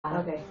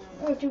Okay.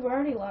 Oh, dude, we're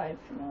already live.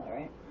 You know that,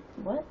 right?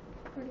 What?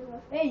 Already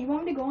live. Hey, you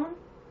want me to go on?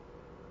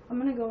 I'm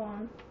gonna go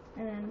on,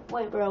 and then.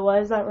 Wait, bro. Why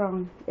is that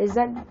wrong? Is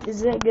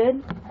it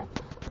good?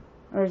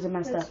 Or is it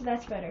messed up?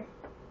 That's better.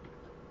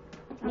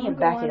 I need to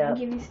back it up. And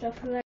give you stuff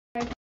for that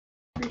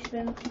free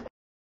spin.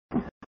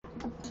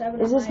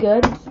 Is this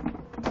good?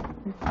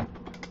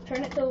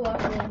 Turn it to the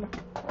left a little more.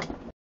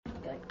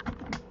 Good.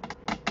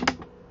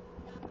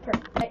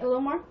 Perfect. Wait, a little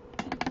more.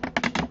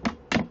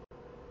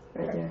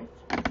 Right there.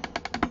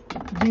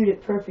 Dude,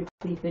 it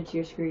perfectly fits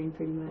your screen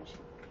pretty much.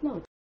 No,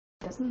 it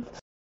doesn't.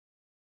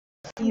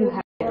 You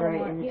have it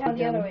right. And you have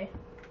the other way.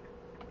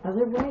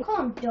 Other way?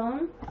 Call him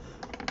dumb.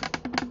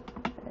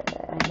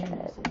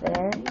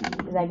 There.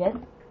 Is that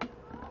good?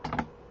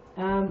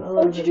 A little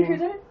Oh, bit did you hear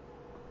more. that?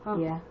 Huh.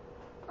 Yeah.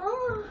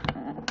 Oh.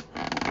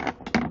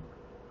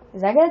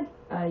 Is that good?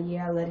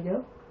 Yeah, let it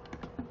go.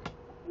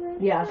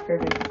 Yeah, it's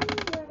perfect. Is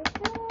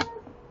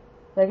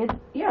that good?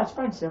 Yeah, it's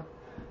fine still.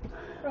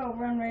 Oh,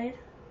 run raid.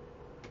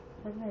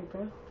 Run raid,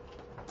 bro.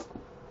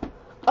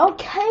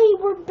 Okay,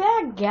 we're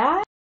back,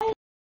 guys.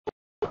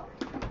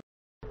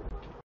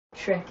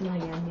 Shrek my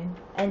onion.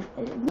 And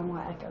no more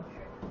echo.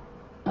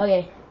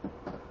 Okay.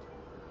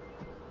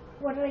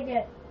 What did I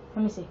get?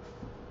 Let me see.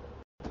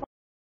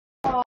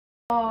 Bro,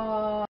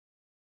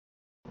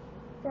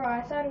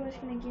 I thought it was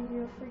gonna give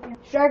you a freaking.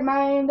 Shrek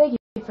my onion, thank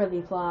you for the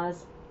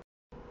applause.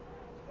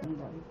 I'm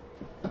done.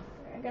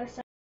 I gotta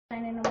sign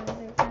in on my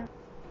other account.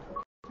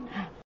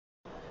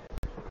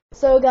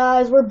 So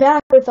guys, we're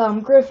back with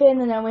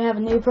Griffin, and then we have a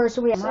new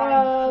person. We have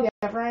Ryan. We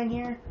have Ryan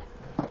here.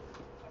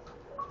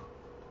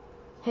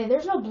 Hey,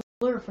 there's no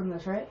blur from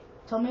this, right?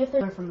 Tell me if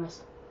there's blur from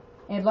this.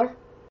 Any blur?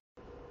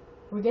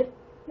 We good?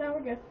 No,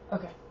 we're good.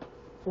 Okay.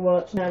 Well,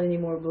 it's not any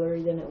more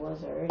blurry than it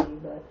was already,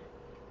 but.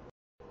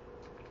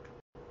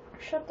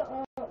 Shut the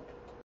up.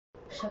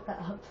 Shut that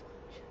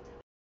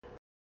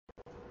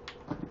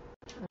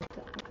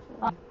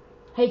up.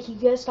 Hey, can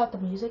you guys stop the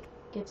music?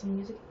 Get some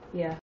music?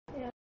 Yeah.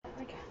 Yeah,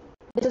 okay.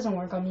 It doesn't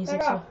work on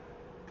music, so.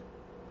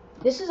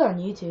 This is on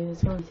YouTube,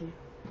 it's going to.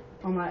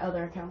 On my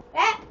other account.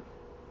 Ah!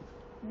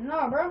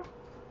 No, bro.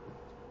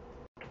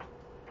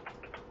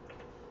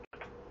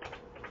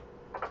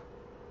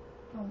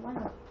 Oh, why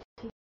not?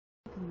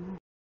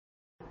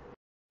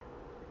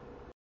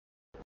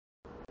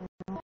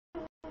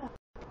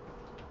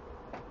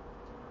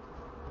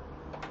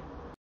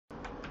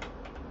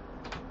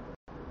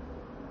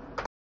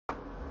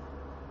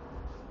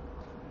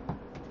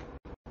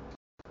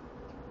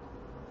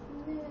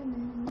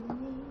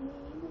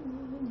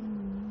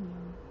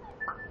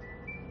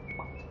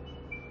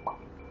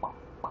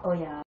 Oh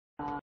yeah,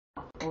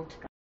 old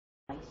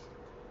guys.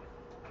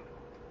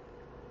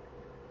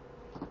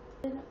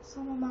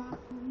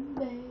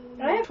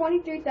 I have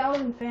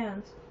 23,000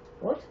 fans.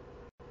 What?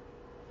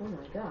 Oh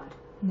my god.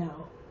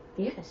 No.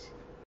 Yes.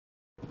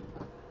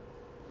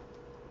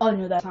 Oh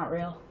no, that's not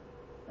real.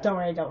 Don't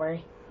worry, don't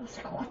worry. I was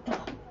like, what the?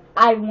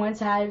 I once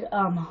had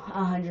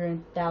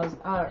 100,000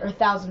 or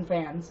 1,000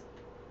 fans.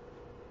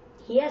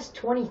 He has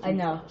 20. I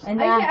know.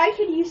 And I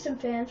could use some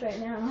fans right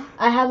now.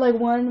 I had like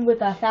one with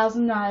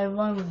 1,000. I had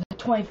one with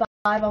 25.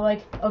 I'm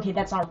like, okay,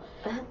 that's not.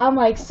 I'm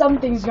like,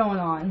 something's going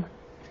on.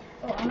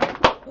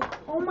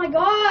 Oh my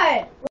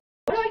god!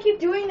 Why do I keep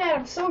doing that?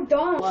 I'm so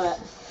dumb. What?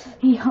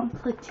 He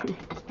unplugged it again.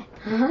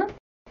 Here,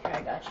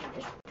 I got you.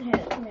 Just hand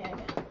it to me.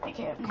 I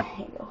can't.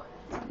 Here you go.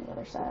 It's on the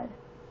other side.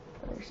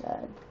 Other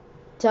side.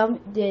 Tell me,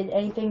 did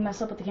anything mess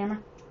up with the camera?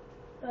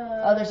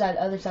 Other side.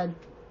 Other side.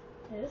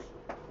 This?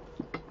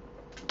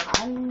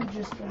 I'm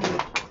just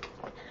gonna.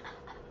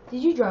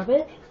 Did you drop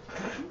it?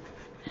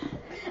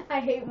 I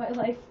hate my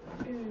life.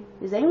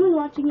 Is anyone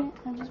watching it?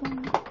 I just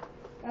want to.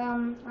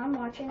 I'm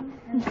watching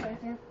in a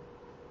second.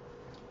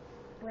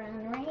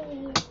 Run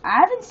away. I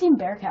haven't seen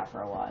Bearcat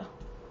for a while.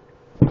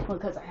 Well,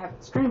 because I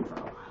haven't streamed for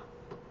a while.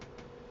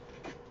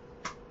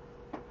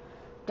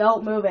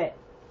 Don't move it.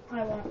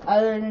 I won't.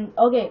 Other than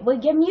okay,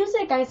 wait, get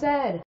music. I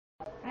said.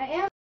 I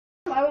am.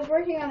 I was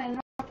working on it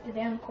off the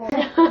damn cord.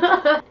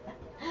 I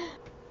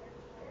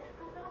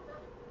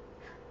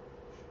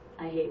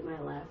hate my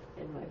laugh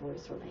and my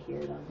voice when I hear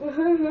it on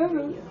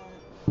video.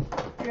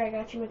 Here, I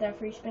got you with that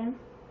free spin.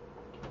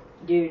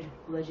 Dude,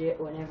 legit,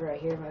 whenever I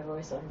hear my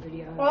voice on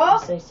video, Oh, I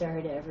say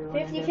sorry to everyone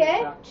 50K? I've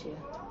ever talked to.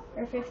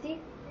 Or 50?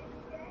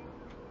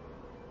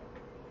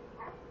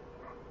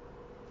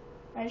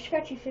 I just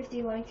got you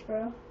 50 likes,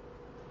 bro.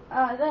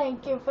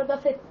 Thank you for the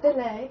 50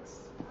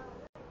 likes.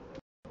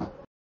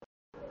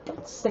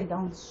 Let's stay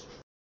down.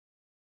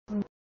 I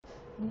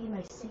need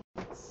my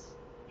seats.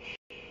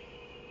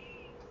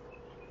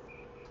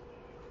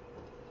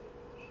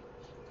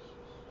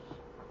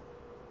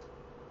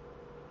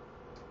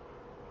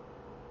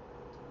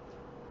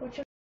 What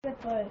should I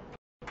play?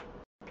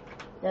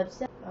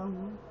 Dubstep?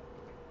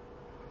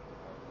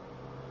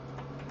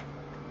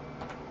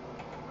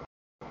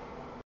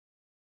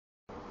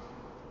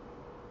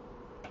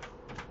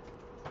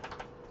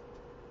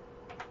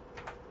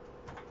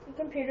 The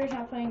computer's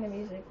not playing the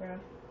music, bro.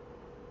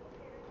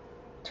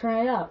 Turn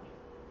it up.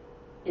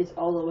 It's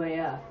all the way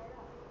up.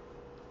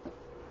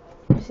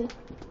 You see see.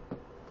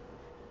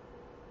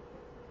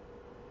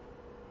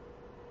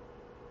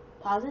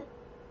 Pause it.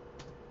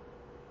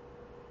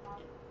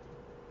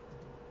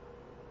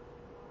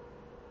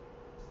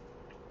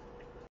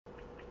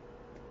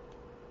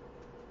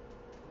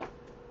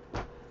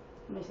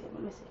 Let me see.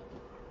 Let me see.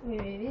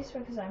 Wait, this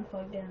because I'm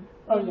plugged in.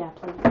 Oh yeah,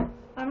 plugged in.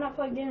 I'm not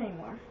plugged in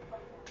anymore.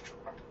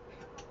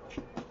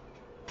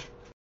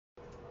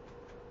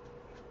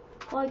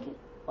 Plug it.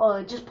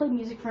 Oh, just play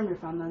music from your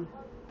phone then.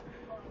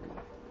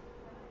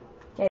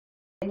 Okay,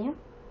 can you?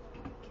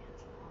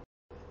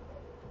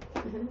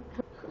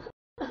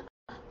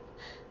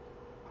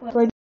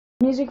 Play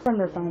music from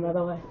your phone, by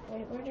the way.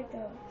 Wait, where'd it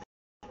go?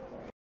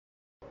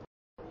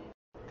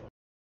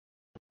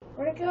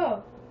 Where'd it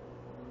go?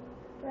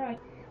 Right.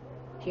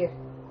 Here,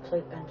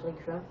 unplug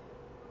your phone.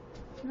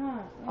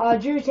 No.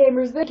 Drew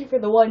Chambers, thank you for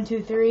the 1,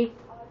 2, 3.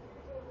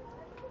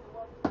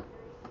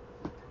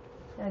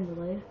 And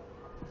delayed.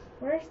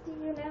 Where's the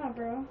YouNow,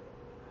 bro?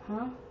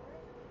 Huh?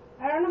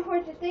 I don't know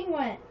where the thing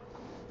went.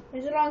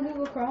 Is it on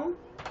Google Chrome?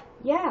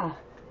 Yeah.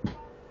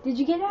 Did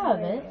you get out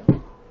of it?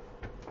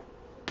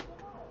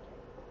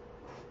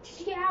 Did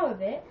you get out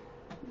of it?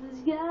 Did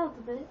you get out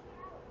of it?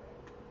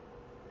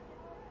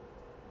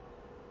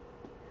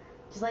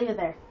 Just leave it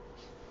there.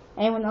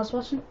 Anyone else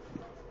watching?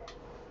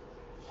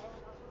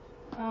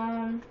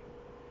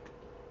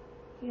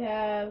 You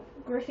have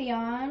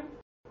Griffeon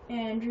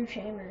and Drew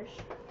Chambers.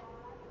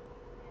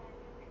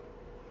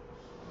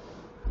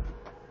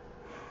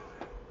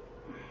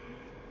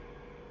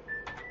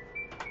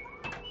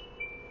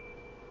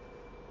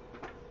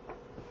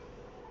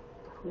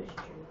 Who's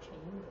Drew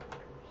Chambers?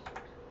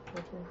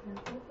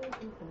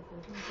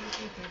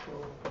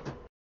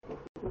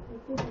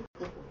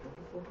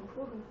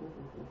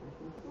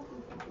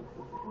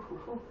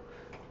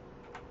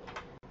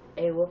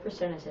 Hey, what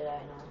percent is it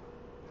at now?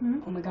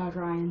 Oh my god,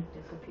 Ryan.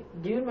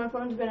 Dude, my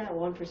phone's been at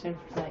 1%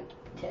 for like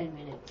 10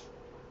 minutes.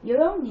 You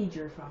don't need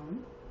your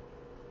phone,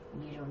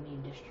 You don't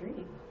need to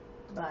stream.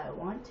 but I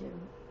want to.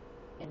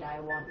 And I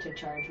want to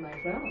charge my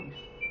phone.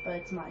 But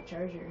it's my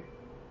charger.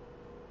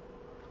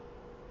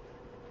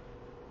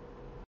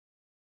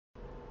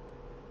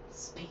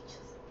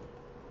 Speeches.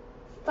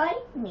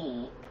 Fight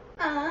me.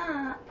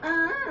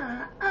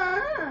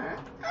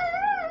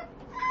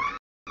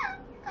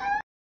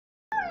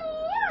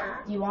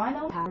 Do you want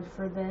to know how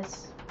for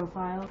this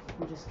profile?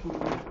 I'm just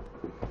kidding.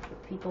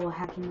 People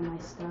hacking into my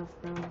stuff,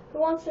 bro. Who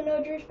wants to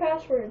know Drew's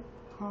password?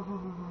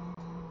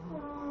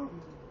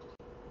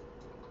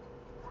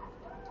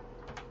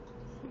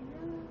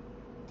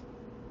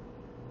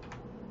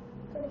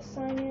 Gotta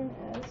sign in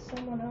as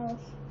someone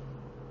else.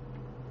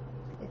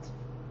 It's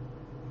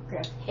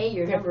Griff. Hey,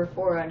 you're Griff. number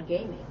 4 on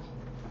gaming.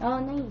 Oh,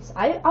 nice.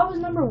 I was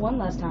number 1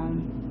 last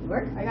time. You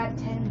were? I got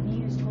 10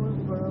 views total,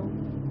 bro.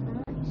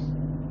 Nice.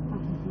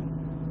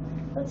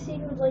 Let's see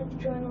who would like to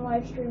join the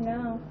live stream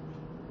now.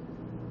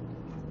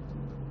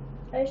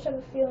 I just have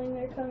a feeling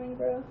they're coming,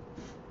 bro.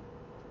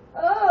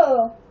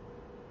 Oh!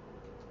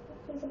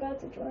 He's about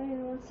to join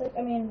in 1 sec.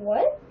 I mean,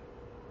 what?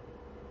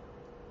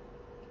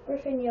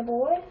 Griffin, ya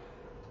boy?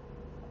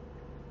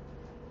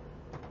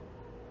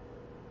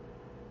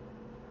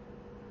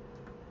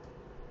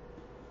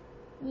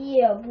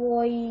 Yeah,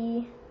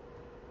 boy.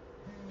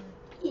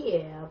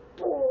 Yeah,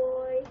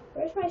 boy.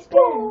 Where's my spin?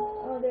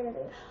 Oh, there it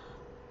is.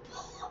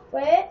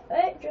 Wait,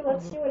 Drew,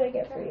 let's see what I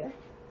get for you.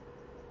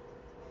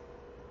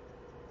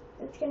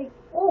 It's gonna.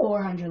 Oh!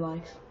 400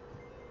 likes.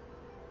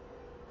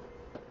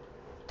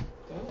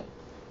 Dang.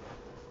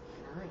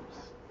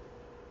 Nice.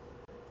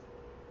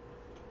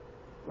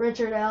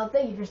 Richard L.,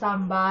 thank you for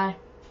stopping by.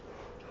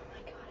 Oh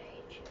my god, I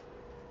hate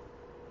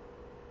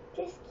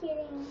you. Just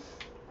kidding.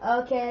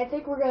 Okay, I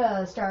think we're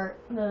gonna start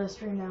the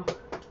stream now.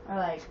 Or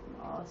like,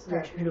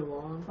 start Richard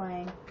along.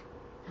 playing.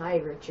 Hi,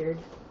 Richard.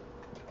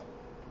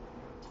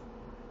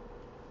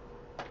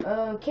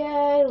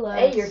 Okay, let's...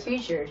 Hey, you're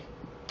featured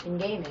in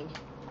gaming.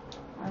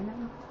 I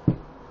know.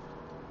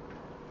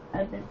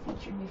 I've been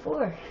featured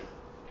before.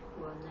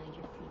 Well, now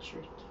you're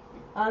featured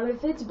again.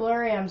 If it's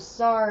blurry, I'm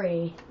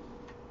sorry.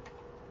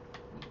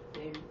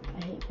 Dude.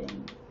 I hate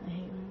him.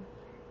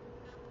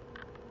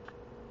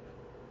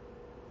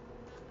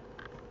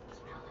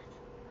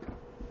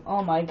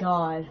 Oh my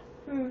god.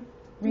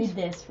 Read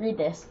this.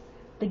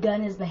 The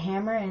gun is the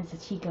hammer and it's a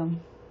cheekum.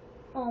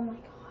 Oh my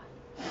god.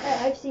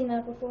 I've seen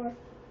that before.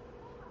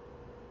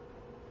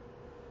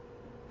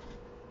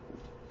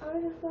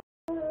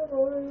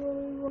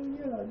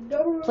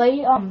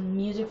 Play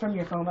music from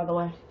your phone, by the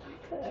way.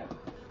 Okay.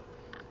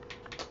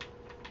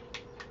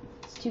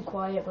 It's too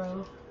quiet,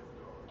 bro.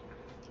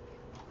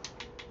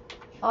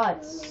 Oh,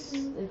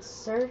 it's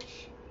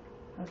search.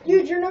 Okay.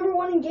 Dude, you're number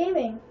 1 in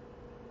gaming.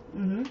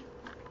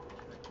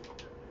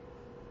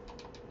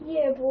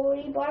 Yeah,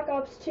 boy. Black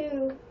Ops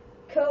 2,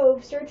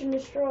 Cove, Search and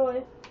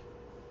Destroy.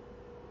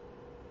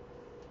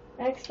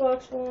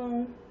 Xbox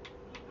One.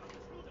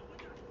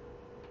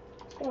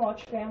 I'm gonna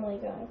watch Family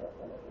Guy, but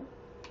whatever.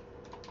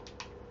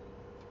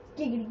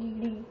 Giggity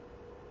giggity.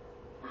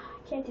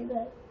 I can't do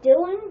that.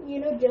 Dylan? You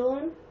know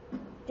Dylan?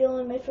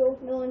 Dylan Mitchell?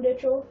 Dylan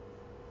Ditchell?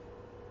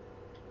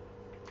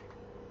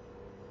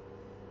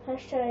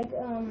 Hashtag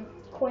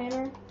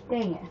Quanner.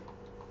 Dang it.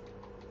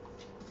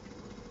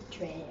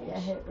 Trash. Yeah,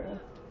 hit, bro.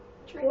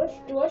 Do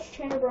you watch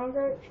Tanner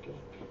Brongart?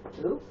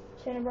 Who?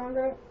 Tanner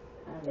Brongart.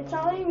 I don't It's know.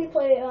 not letting me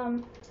play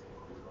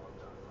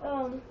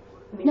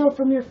No,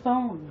 from your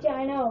phone. yeah,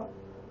 I know.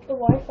 The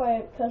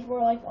Wi-Fi, because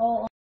we're like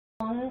all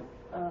on it.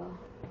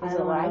 Is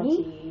it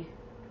laggy?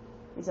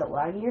 Is it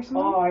laggy or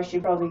something? Oh, I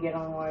should probably get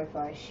on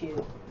Wi-Fi.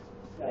 Shoot.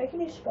 No, I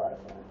can use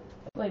Spotify.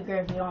 Wait,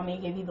 Griff, you want me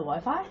to give you the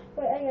Wi-Fi?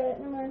 Wait, I got it.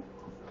 Never mind.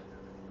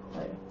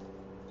 Wait.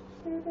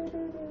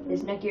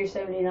 Is Netgear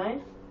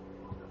 79?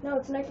 No,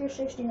 it's Netgear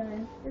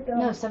 69. You're dumb.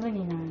 No,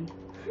 79.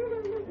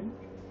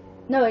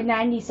 No,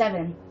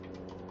 97.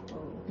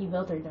 You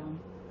built her dumb.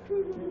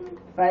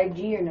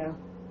 5G or no?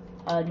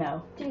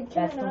 No. Dude,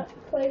 can That's I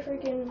not play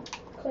freaking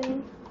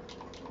clean?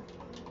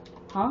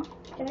 Huh?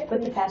 Can I Put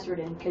the please? password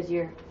in, because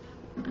you're...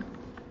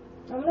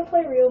 I'm gonna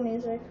play real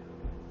music.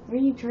 Where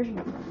are you charging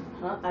it from?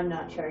 Huh? I'm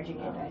not charging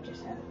it, I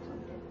just have it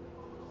plugged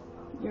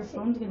in. Your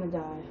phone's gonna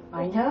die.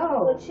 I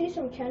know! Let's see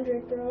some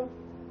Kendrick, bro.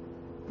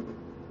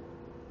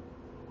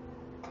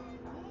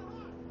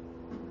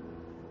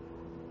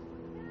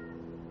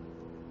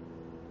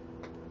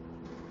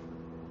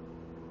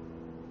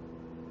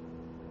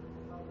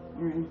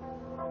 You're in.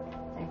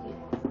 Thank you.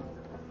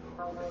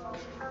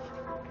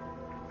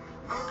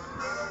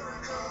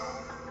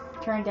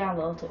 Turn it down a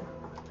little too.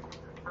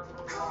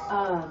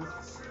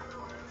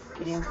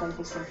 Can you unplug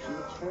the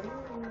computer?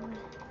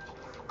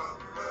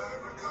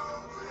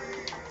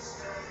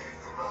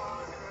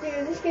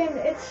 Dude, this game,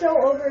 it's so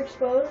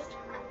overexposed.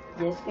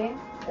 This game?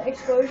 The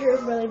exposure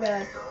is really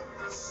bad.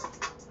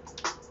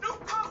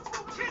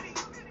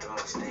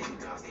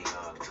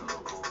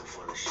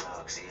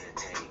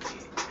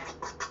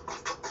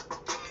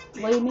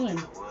 What do you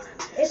mean?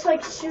 It's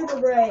like super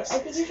bright. I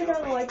think you should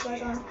turn the lights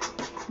back on.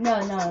 No,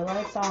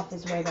 lights off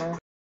is way better.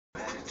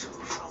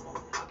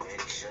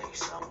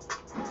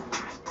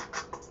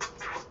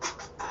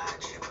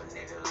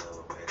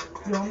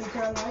 You want me to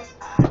turn the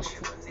lights?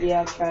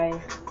 Yeah, try.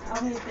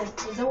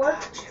 Does it work?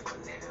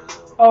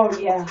 Oh,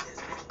 yeah.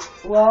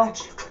 Well,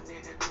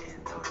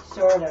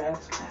 sorta.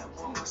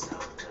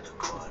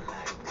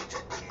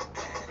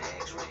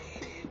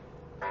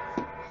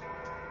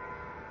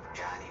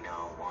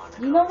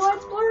 You know why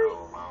it's blurry?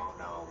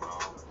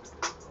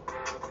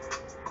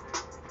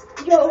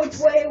 Yo, it's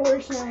way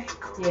worse now.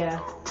 Yeah.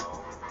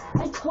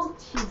 I told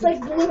you. It's like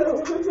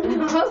blue.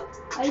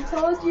 I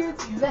told you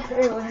it's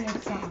better when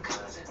it's on.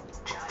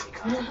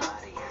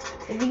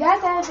 If you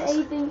guys have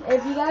anything,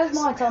 if you guys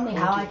want to tell me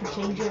how I can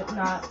change it,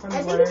 not from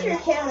I think it's blurry. your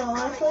camo,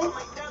 honestly.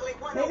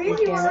 Maybe if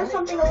you wanted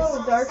something a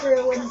little darker,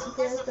 it wouldn't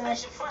be as bad.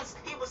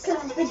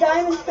 Because the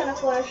diamond's kind of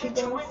flashy,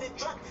 though.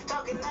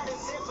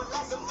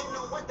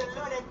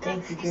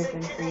 Thank you,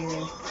 Griffin, for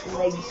your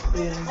leg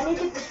screen. I need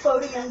to get this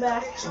photo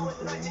back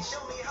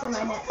for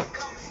my neck.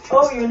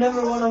 Oh, you're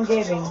number one on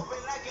gaming.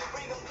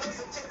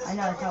 I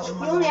know, I thought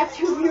we You only have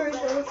 2 viewers,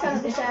 though. That's kind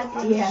of the sad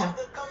thing. Yeah.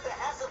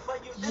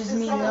 It just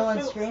means no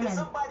one's streaming.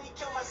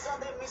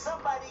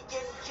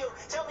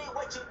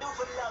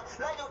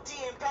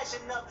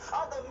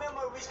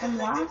 And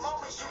why?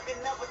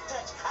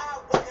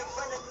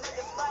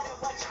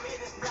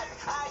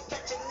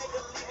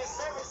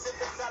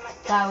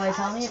 By the way,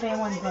 tell me if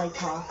anyone's like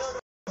talks.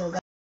 So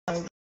that,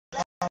 Okay.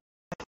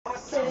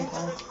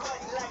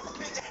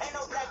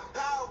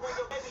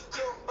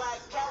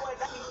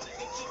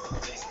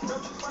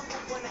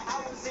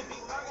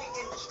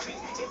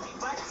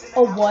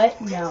 oh, what?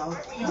 No,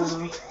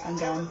 I'm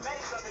done.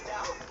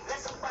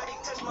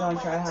 Don't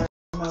try hard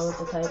with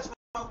the type.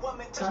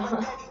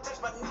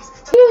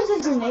 Who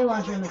uses grenade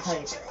launcher in the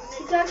type?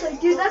 Exactly.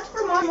 Dude, that's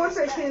for Modern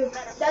Warfare 2.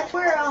 That's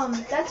where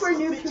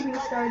noob tubing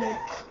started.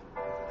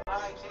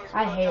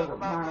 I hate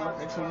Modern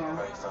Warfare 2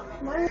 now.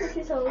 Modern Warfare 2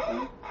 is hella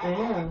fun. I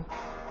know.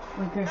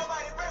 Wait, Chris.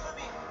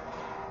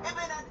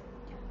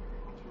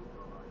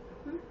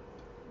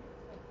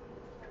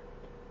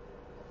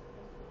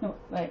 No,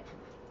 wait.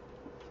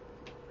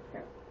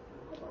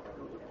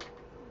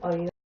 Oh,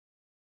 you.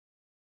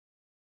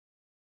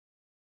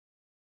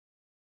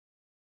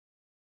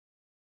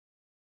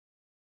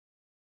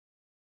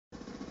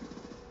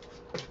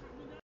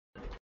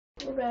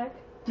 We're back.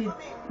 Dude,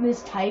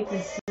 this type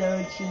is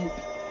so cheap.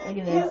 Look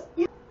at this.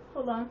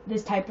 Hold on.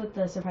 This type with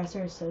the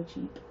suppressor is so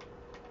cheap.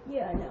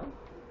 Yeah, I know.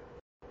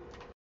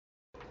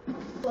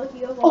 Lucky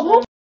you have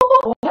all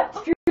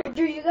What?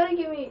 Drew, you gotta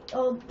give me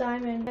a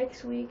diamond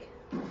next week.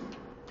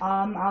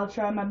 I'll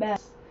try my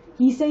best.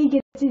 He said he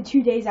gets it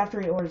 2 days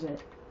after he orders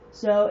it.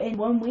 So in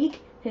 1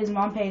 week, his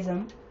mom pays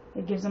him.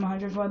 It gives him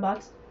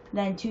 $120.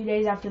 Then 2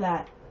 days after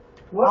that,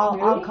 What? I'll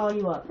Really? call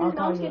you up. I'll His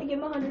call mom's you gonna up. give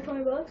him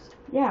 $120.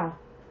 Yeah.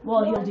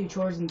 Well, he'll What? do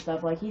chores and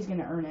stuff. Like he's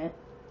gonna earn it.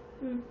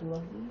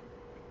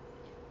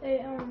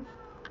 Hey,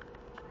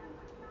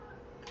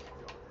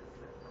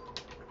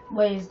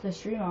 Wait, is the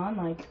stream on?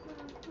 Like,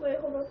 wait,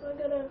 hold up. I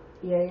gotta.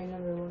 Yeah, you're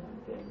number one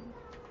on gaming.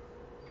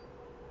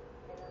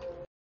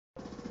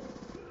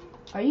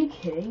 are you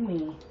kidding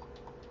me?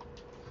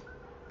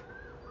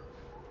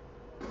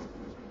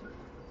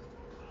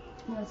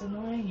 That's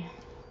annoying.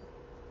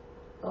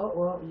 Oh,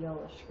 well, y'all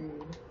are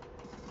screwed.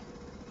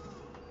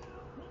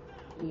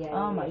 Yeah.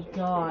 Oh my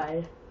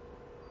god.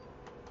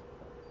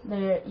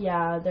 They're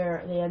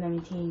the enemy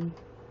team.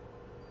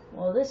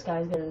 Well, this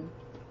guy's gonna.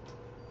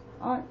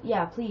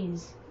 Yeah,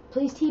 please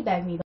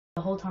teabag me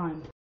the whole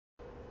time.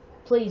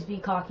 Please be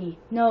cocky.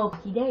 No,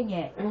 cocky, dang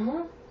it.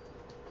 Uh-huh.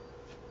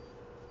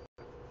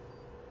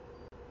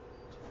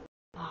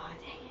 Oh,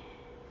 dang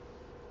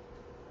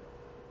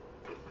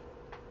it.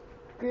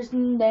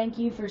 Kristen, thank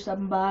you for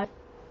stopping by.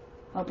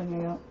 Helping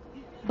me out.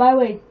 By the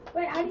way.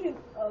 Wait, how do you...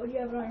 Oh, do you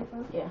have it on your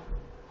phone? Yeah.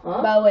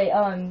 Huh? By the way,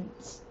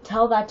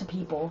 tell that to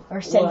people.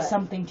 Or say What?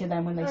 something to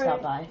them when they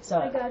stop by. So,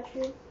 I got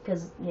you.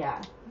 because,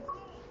 yeah.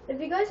 If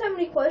you guys have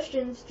any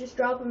questions, just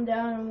drop them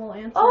down and we'll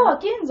answer. Oh,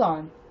 Gan's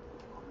on.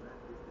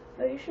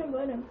 Oh, you should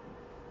invite him.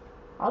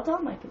 I'll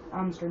tell Mike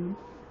I'm streaming.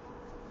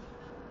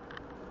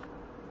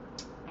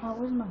 Oh,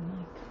 where's my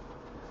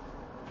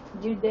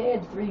mic? Dude, they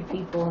had 3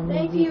 people in the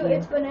Thank you. video.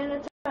 It's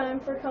banana time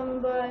for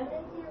coming by.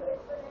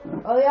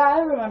 Oh yeah,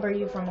 I remember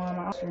you from one of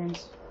my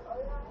streams.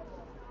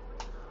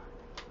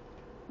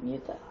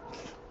 Mute that.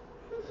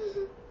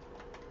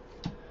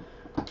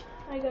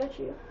 I got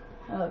you.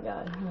 Oh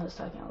god, I was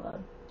talking out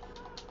loud.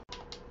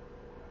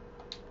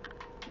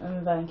 I'm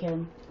inviting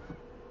Kid.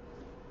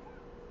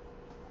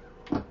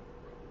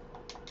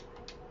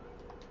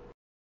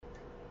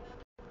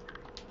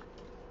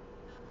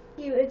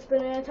 It's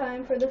banana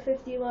time for the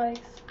 50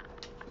 likes.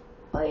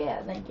 Oh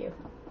yeah, thank you.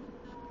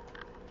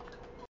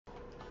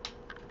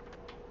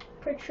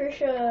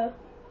 Patricia,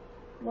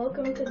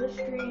 welcome to the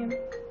stream.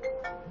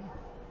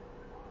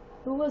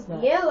 Who was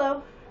that?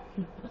 Yellow.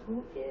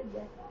 Who did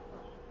that?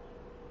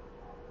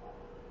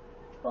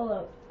 Hold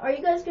up. Are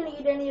you guys gonna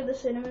eat any of the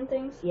cinnamon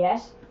things?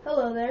 Yes.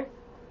 Hello there.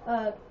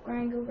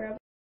 Ryan, go grab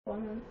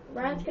one.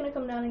 Ryan's gonna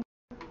come down and...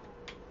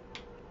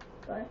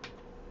 Bye.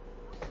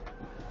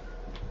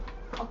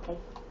 Okay.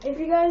 If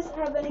you guys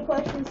have any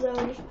questions though,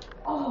 just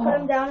put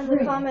them down in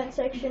the comment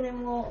section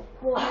and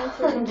we'll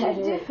answer them.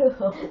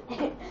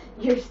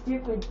 Your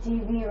stupid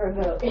TV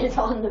remote is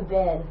on the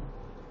bed.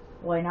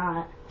 Why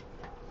not?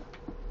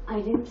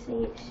 I didn't say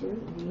it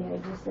should be, I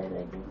just said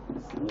I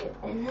didn't see it,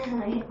 and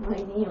then I hit my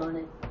knee on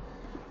it.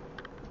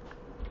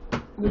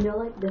 You know,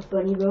 like the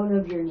funny bone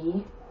of your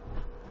knee?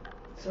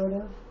 Sort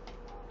of.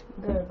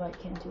 Go to bite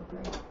can too,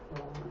 bro.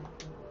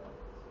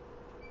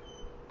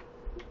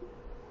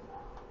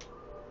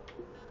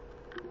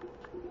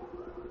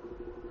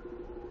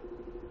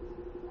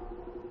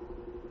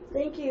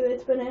 Thank you,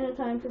 it's banana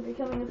time for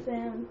becoming a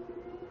fan.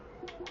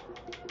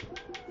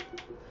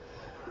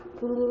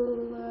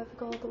 I've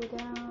got all the way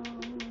down.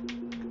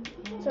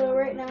 So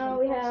right now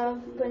we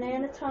have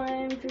Banana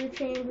Time, Drew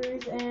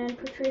Chambers, and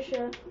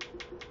Patricia.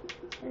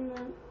 And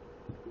then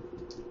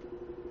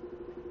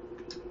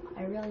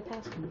I really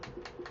passed him.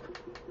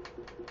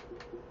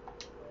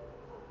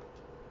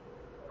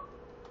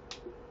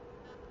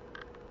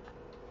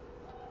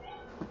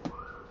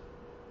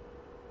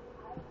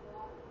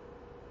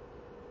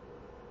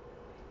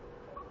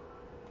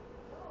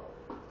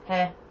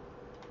 Hey.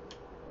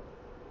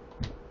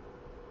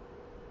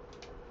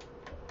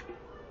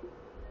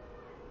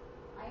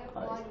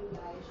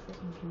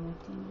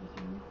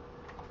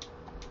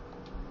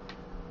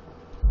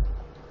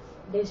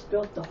 They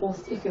spilled the whole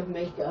stick of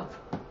makeup.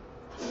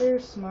 They're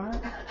smart.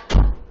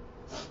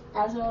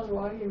 As I was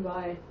walking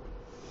by.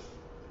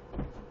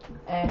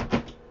 Hey.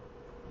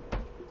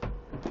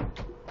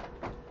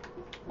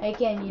 Hey,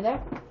 Ken, you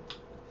there?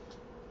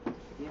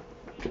 Yeah.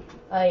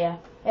 Oh, yeah.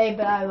 Hey,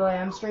 by the way,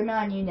 I'm streaming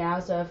on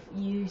YouNow, so if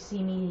you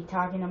see me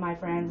talking to my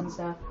friends and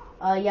stuff,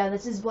 yeah,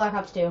 this is Black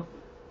Ops 2.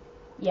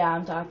 Yeah,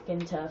 I'm talking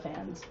to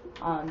fans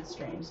on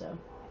stream, so.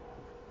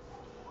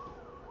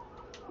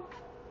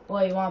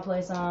 Well, you want to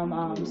play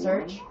some,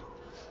 Search?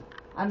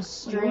 I'm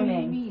streaming. What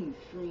do you mean,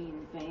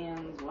 stream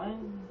fans? What?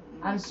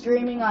 I'm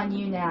streaming on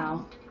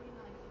YouNow.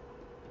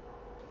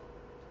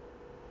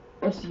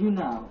 What's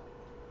YouNow?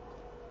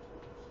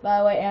 By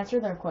the way, answer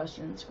their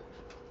questions.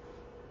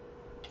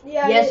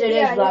 yeah, Yes, it is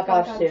yeah, Black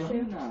it's Ops 2.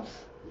 YouNow.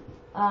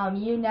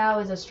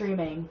 YouNow is a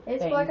streaming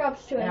It's thing, Black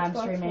Ops 2. and I'm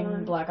Xbox streaming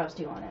One. Black Ops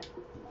 2 on it.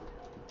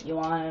 You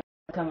want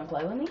to come and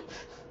play with me?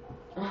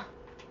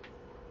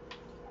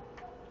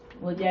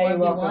 We can Yeah, you're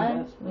welcome, 1v1.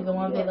 Jess. We can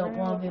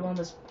 1v1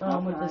 this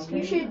with this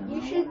You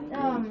stream. should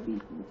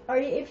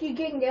if you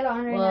can get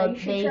on right now, Well, you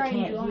should they try and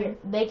can't join. hear.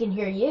 They can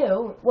hear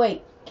you.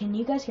 Wait, can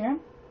you guys hear them?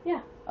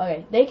 Yeah.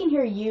 Okay, they can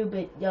hear you,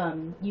 but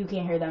you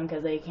can't hear them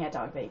because they can't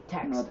talk. They No,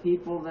 text.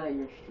 people that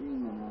you're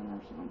streaming on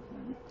or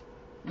something.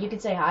 You can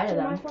say hi to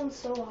Dude, my them. phone's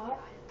so hot.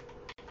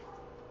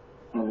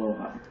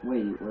 Aloha.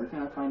 Wait, where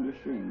can I find your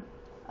stream?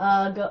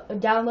 Go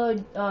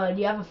download.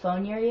 Do you have a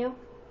phone near you?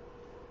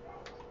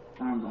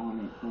 I'm on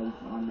it, like,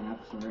 on the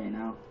App Store right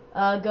now.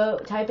 Go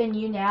type in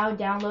YouNow,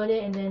 download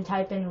it, and then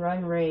type in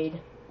Run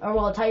Raid. Or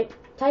well, type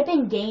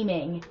in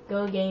gaming.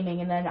 Go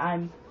gaming, and then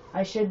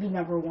I should be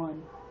number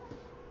 1.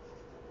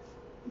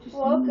 Just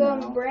Welcome,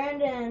 YouNow.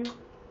 Brandon.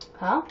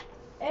 Huh?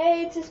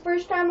 Hey, it's his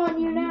first time on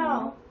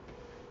YouNow.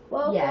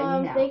 Welcome. Yeah,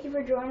 YouNow. Thank you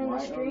for joining Why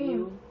the don't stream.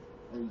 you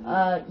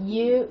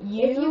You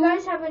If you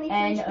guys have any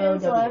free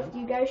spins N-O-W. left,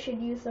 you guys should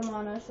use them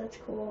on us. That's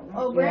cool.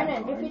 Oh,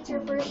 Brandon, if it's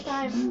your first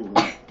time,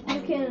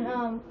 you can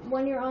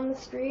when you're on the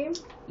stream,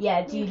 Yeah,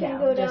 it's you you can now.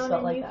 go Just down felt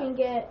and like you that. can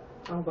get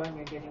Oh, Brian,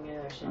 you're getting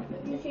another shot.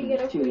 you can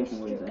get a Two free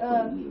different ways I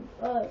thought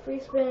you. free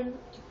spin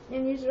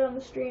and use it on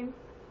the stream.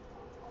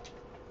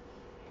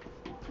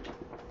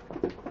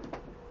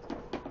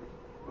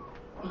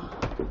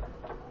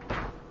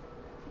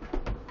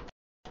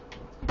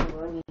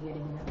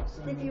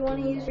 If you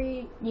want to use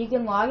free, You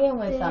can log in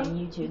with Thing.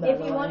 YouTube. By if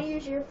the you way. want to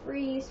use your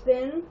free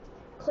spin,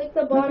 click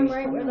the bottom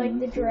right where like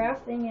the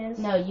giraffe thing is,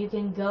 No, you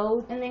can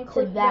go and then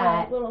click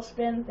that. the little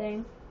spin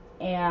thing.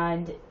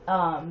 and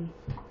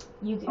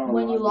you Oh,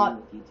 when you log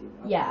log in with YouTube.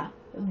 Okay. yeah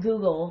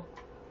Google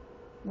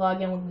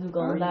log in with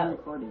Google. Are you That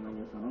recording on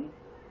your phone?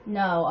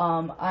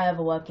 no I have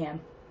a webcam.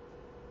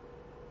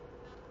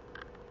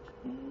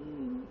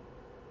 Mm.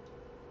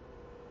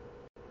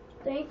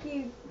 Thank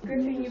you,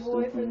 Griffin, you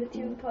boy, for the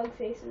 2 pug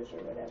faces or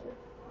whatever.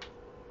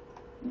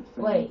 It's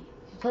fine. Wait,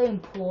 you playing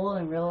pool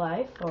in real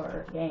life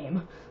or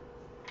game?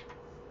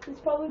 He's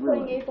probably Really?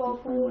 playing 8-ball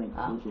It's pool.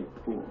 like legit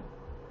pool.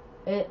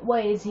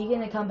 Wait, is he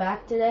gonna come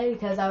back today?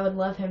 Because I would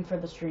love him for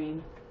the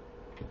stream.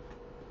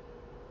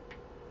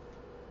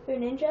 Who,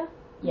 Ninja?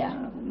 Yeah. I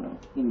don't know.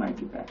 He might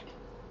be back.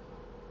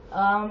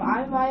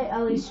 I might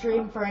at least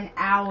stream for an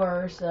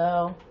hour or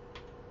so.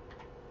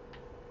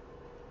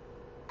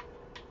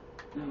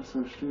 Yeah,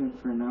 so streaming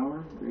for an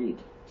hour? Great.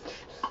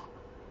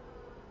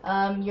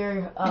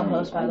 You're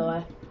host, by the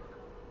way.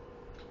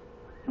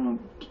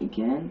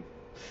 Again?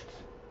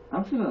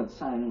 I'm just gonna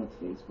sign in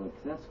with Facebook,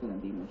 'cause that's gonna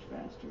be much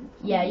faster.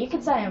 Yeah, you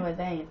can sign in with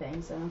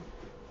anything, so.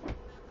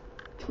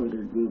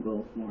 Twitter,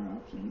 Google, more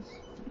options.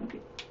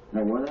 Okay.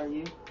 Now what are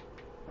you?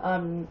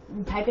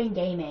 Type in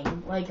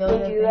gaming. Like, go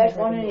Did to you guys things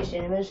want that any you-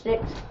 cinnamon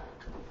sticks?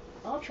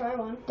 I'll try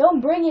one. Don't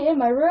bring it in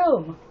my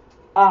room!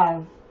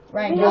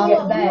 Ryan, You get off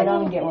get the that. bed.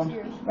 Don't get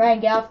one. Ryan,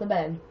 get off the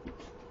bed.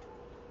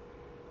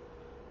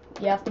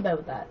 Get off the bed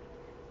with that.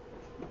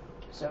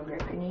 So Griff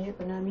can eat it,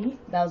 but not me.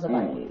 That was a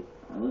bite. Hey,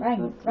 I looked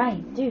Ryan, up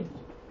Ryan, the- dude.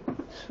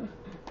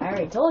 I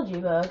already told you,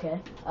 but okay.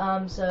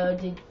 So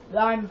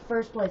I'm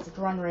first place. It's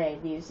run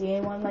raid. Do you see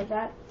anyone like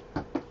that?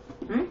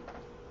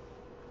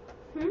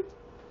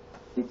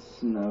 It's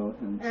Snow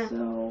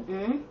himself.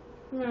 Hmm?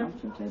 No. I'm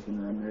just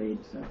typing run raid,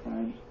 so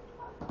fine.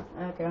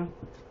 Okay.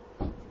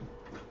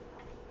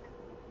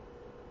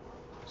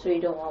 So you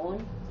don't want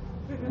one?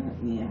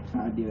 Yeah,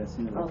 I'll do as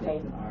soon as I Okay.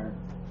 take the R.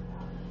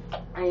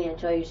 I need to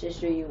tell your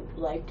sister you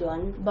liked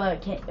one,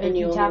 But if and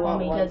you you only tap on want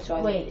me, one, because so I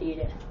get wait, to eat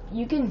it.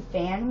 you can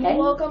fan me. Okay.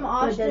 Welcome,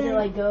 But does Austin. it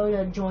like go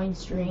to join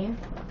stream,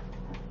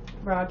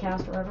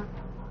 broadcast, or whatever?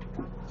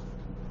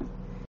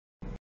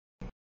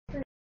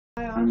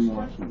 Hi, I'm Austin.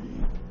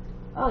 watching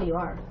Oh, you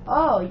are.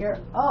 Oh, you're.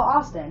 Oh,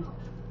 Austin.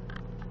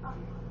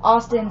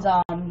 Austin's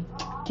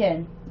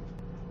kitten.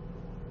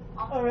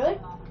 Oh, really?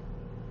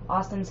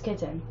 Austin's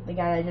kitten. The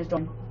guy that just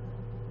joined.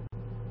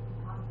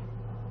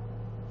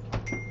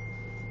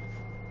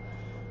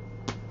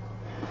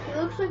 He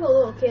looks like a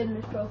little kid in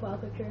his profile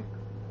picture.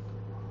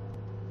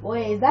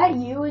 Wait, is that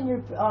you in your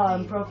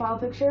profile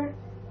picture? you.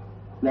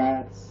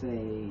 That's a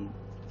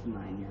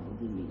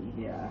 9-year-old me,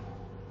 yeah.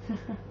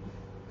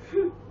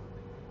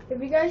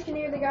 If you guys can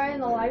hear the guy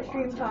in the live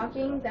stream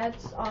talking,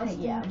 that's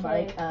Austin. Yeah, Kid.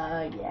 like,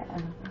 yeah.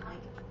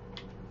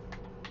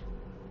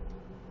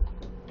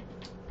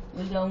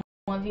 We go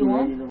 1v1? You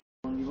ready to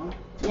 1v1?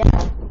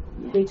 Yeah.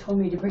 They told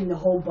me to bring the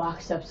whole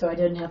box up so I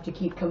didn't have to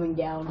keep coming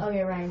down.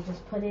 Okay, Ryan,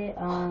 just put it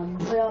on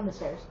the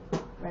stairs.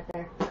 Right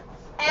there.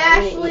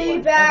 Ashley,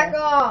 back Okay.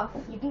 off!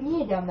 You can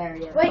eat it down there,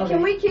 yeah. Wait, Okay.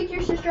 can we kick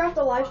your sister off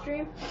the live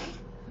stream?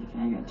 Okay,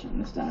 I gotta turn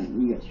this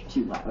down. You guys are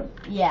too loud.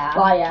 Yeah.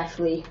 Bye,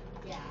 Ashley.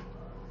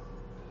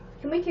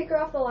 Can we kick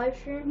her off the live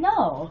stream?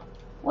 No.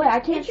 Wait, I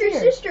can't It's your see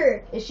her.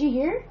 sister. Is she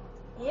here?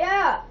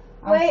 Yeah.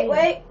 I see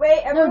Wait. No,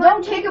 Everyone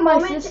don't take take a my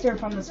moment. sister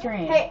from the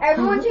stream. Hey,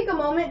 everyone take a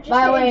moment just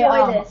By the to way,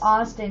 enjoy this.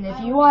 Austin, if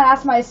you want to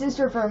ask my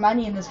sister for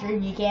money in the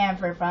stream, you can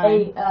for fun.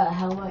 Hey,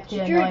 how much?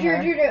 To Drew. annoy her.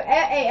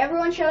 Hey,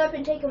 everyone shut up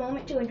and take a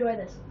moment to enjoy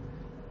this.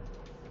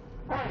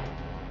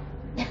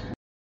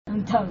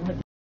 I'm done with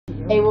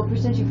you. Hey, what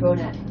percent you phone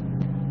at?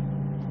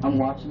 I'm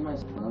watching my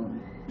phone.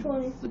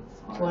 20. It's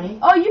hard. 20?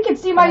 Oh, you can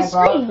see my Can I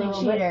borrow screen, it for a you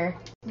little bit? cheater.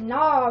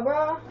 Nah,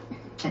 bro.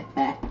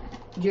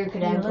 Drew,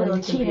 could You I unplug little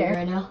the computer cheater.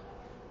 right now?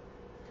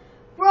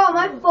 Bro,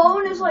 my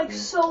phone is like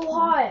so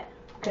hot.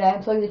 Could I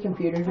unplug the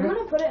computer, I'm Drew?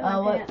 gonna put it in my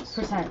What pants.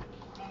 percent?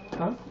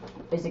 Huh?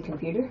 Is it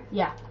computer?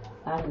 Yeah.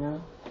 I don't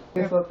know.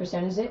 Griff, what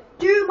percent is it?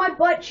 Dude, my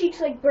butt cheek's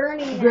like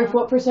burning now. Griff,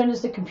 what percent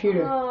is the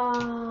computer?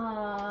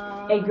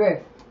 Hey,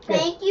 Griff. Griff.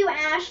 Thank you,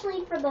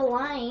 Ashley, for the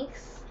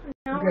likes.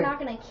 Now we're Great. not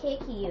gonna kick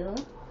you.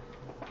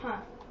 Huh.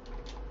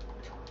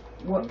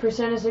 What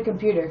percent is the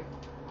computer?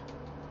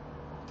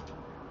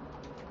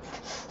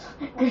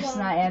 Griff's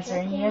not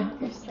answering you.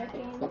 Just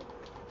checking.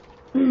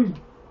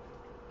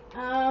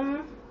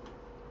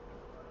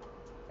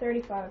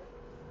 35.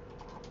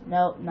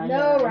 Nope, not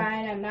No, yet.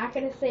 Ryan, I'm not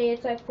gonna say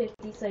it's at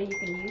 50 so you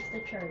can use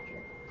the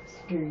charger.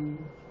 Screw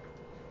you.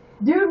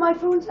 Dude, my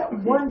phone's at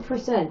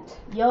 1%.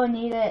 You'll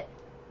need it.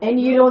 And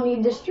you don't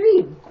need to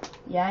stream.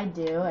 Yeah, I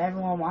do.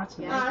 Everyone wants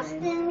me to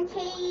stream. Austin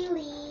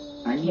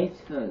Kaylee. I need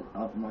to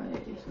up my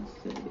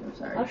sensitivity. I'm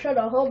sorry. I'll shut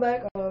a whole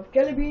bag of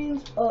jelly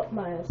beans up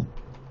my ass.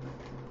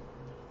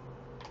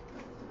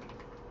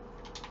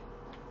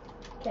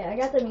 Okay, I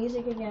got the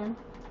music again.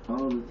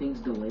 Oh, the thing's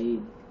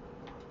delayed.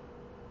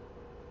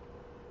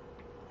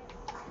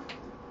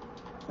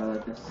 By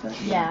like a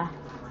second. Yeah.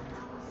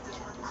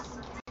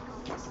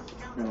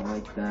 I don't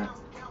like that.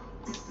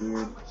 It's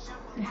weird.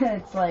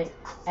 It's like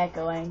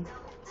echoing.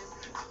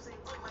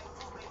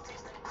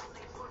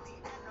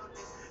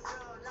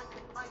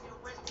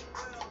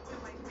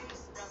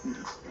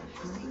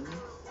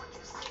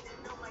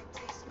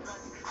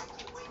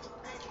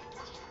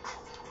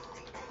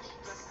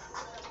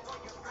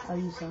 Oh,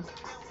 you suck.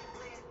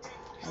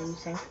 Oh, you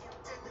suck.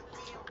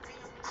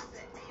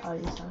 Oh,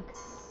 you suck.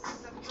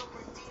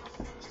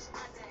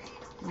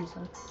 You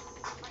suck.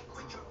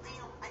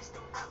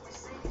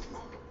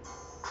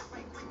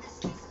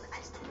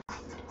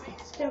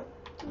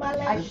 My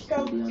left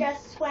stroke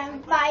just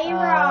went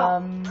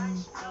viral.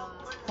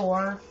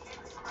 4.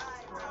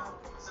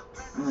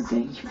 Oh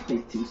dang, you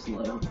played too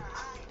slow.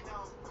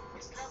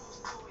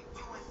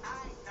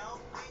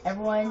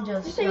 Everyone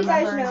just so you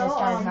guys remember know, this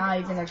guy's not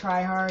even a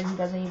tryhard. He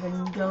doesn't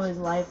even go his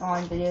life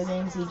on video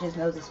games. He just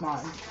knows it's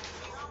mod.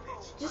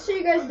 Just so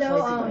you guys know,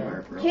 Way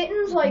too good.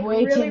 Kitten's like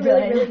Way really, too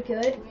really, good. really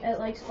good at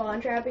like spawn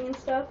trapping and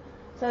stuff.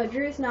 So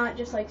Drew's not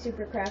just like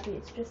super crappy.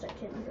 It's just that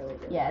Kitten's really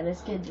good. Yeah,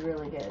 this kid's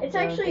really good. It's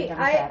Don't actually think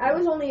I'm I crappy.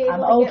 was only able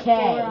I'm to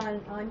okay.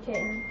 get 4 on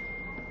Kitten.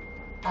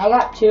 I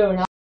got 2 and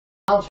I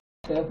was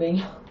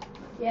scoping.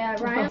 Yeah,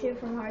 Ryan too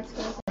from hard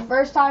school. The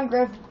first time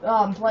Griff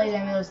played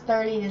him, it was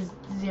 30-0.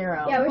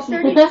 Yeah, it was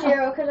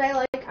 30-0 because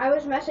I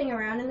was messing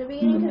around in the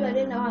beginning because I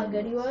didn't know how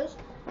good he was,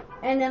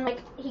 and then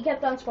like he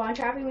kept on spawn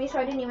trapping me, so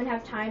I didn't even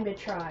have time to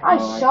try. I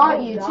Oh, shot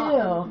thought you was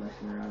too.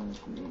 messing around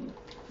with me.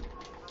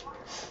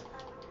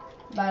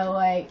 By the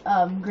way,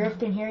 Griff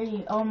can hear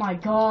you. Oh my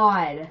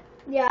god.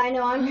 Yeah, I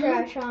know I'm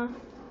trash, huh?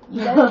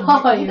 You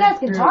guys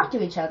can You're talk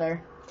to each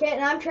other.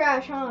 Kitten, I'm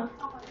trash, huh?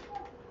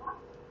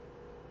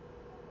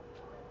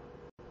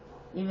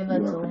 Even though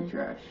You it's are pretty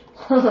illegal.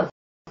 trash.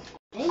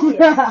 Thank you.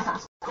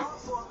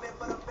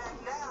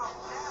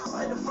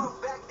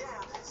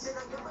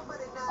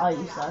 Oh,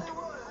 you suck.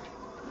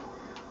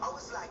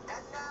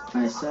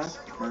 I suck.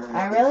 Alright.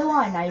 I really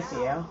want to knife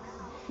you.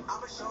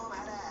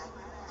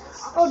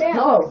 Oh damn.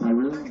 No. I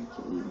really want to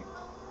kill you.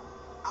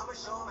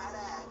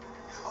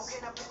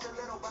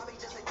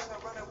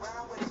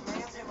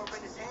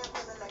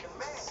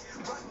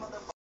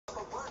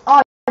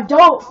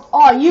 Don't.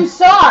 Oh, you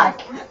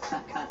suck.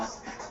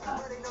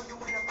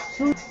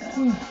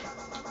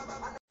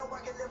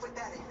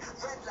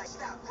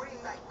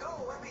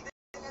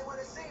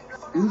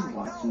 Who's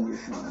watching your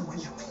channel?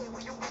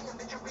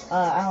 I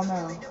don't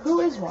know. Who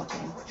is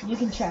watching? You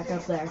can check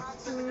up there.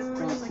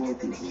 4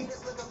 people.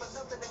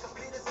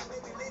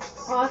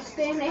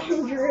 Austin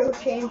and Drew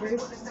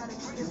Chambers.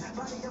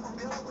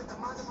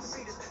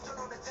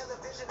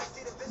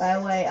 By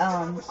the way,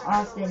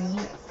 Austin,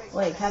 you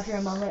wait, capture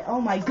a moment. Oh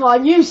my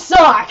god, you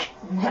suck!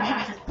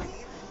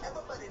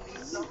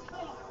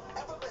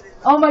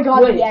 Oh my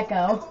god, Wait. the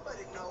echo.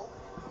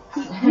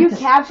 You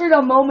captured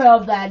a moment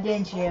of that,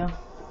 didn't you?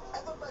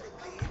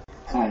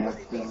 I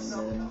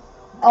accidentally did.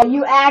 Oh,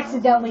 you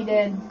accidentally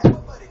did.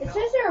 It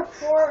says there are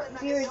 4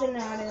 viewers in the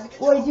audience.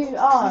 Wait, dude,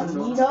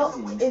 you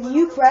know, if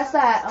you press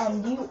that,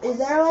 is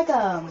there like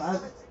a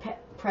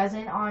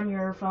present on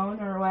your phone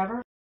or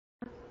whatever?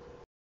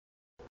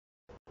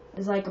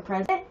 Is like a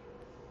present?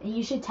 And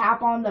you should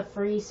tap on the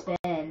free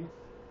spin.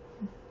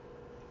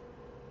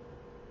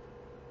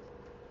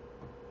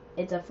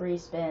 It's a free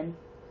spin.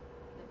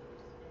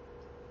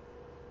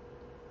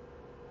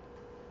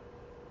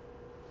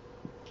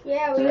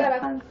 Yeah, we So got that a.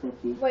 times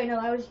 50. Wait,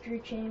 no, that was Drew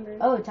Chambers.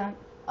 Oh, time.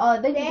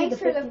 Thank you Thanks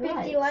for the 50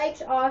 50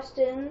 likes,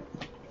 Austin.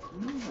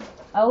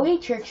 Are we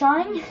trick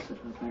shotting?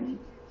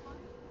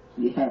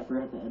 Yeah, I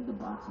forgot to add the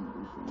box and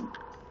everything.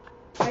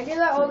 I do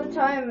that all the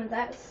time, and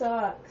that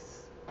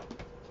sucks.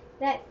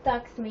 That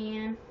sucks,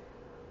 man.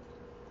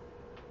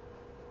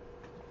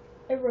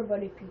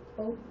 Everybody,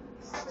 people.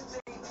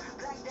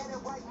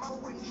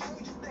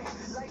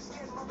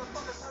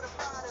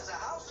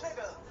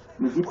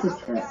 Look at the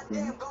chat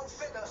thing.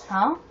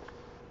 Huh?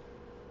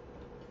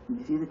 Did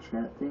you see the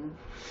chat thing?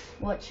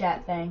 What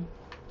chat thing?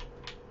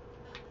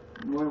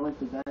 Where like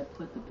the guy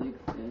put the big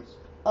fist.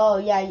 Oh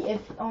yeah,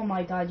 oh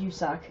my god, you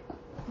suck.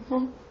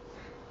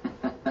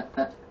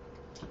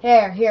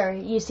 Here,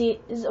 you see,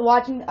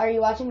 are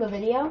you watching the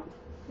video?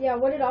 Yeah,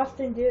 what did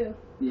Austin do?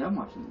 Yeah, I'm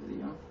watching the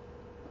video.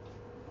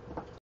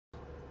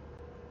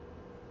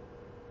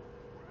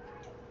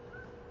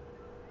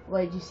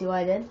 Wait, did you see what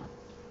I did?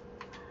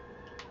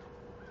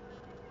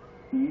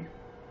 Hmm?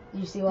 Did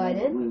you see what I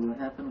did? Wait, what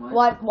happened?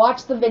 What?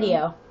 Watch the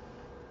video.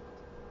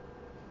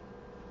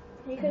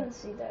 He couldn't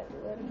see that. Do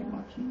that I'm again.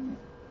 watching it.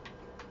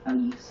 Oh,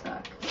 you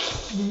suck.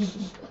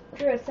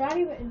 Drew, it's not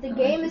even. The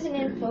game isn't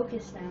in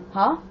focus now.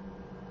 Huh?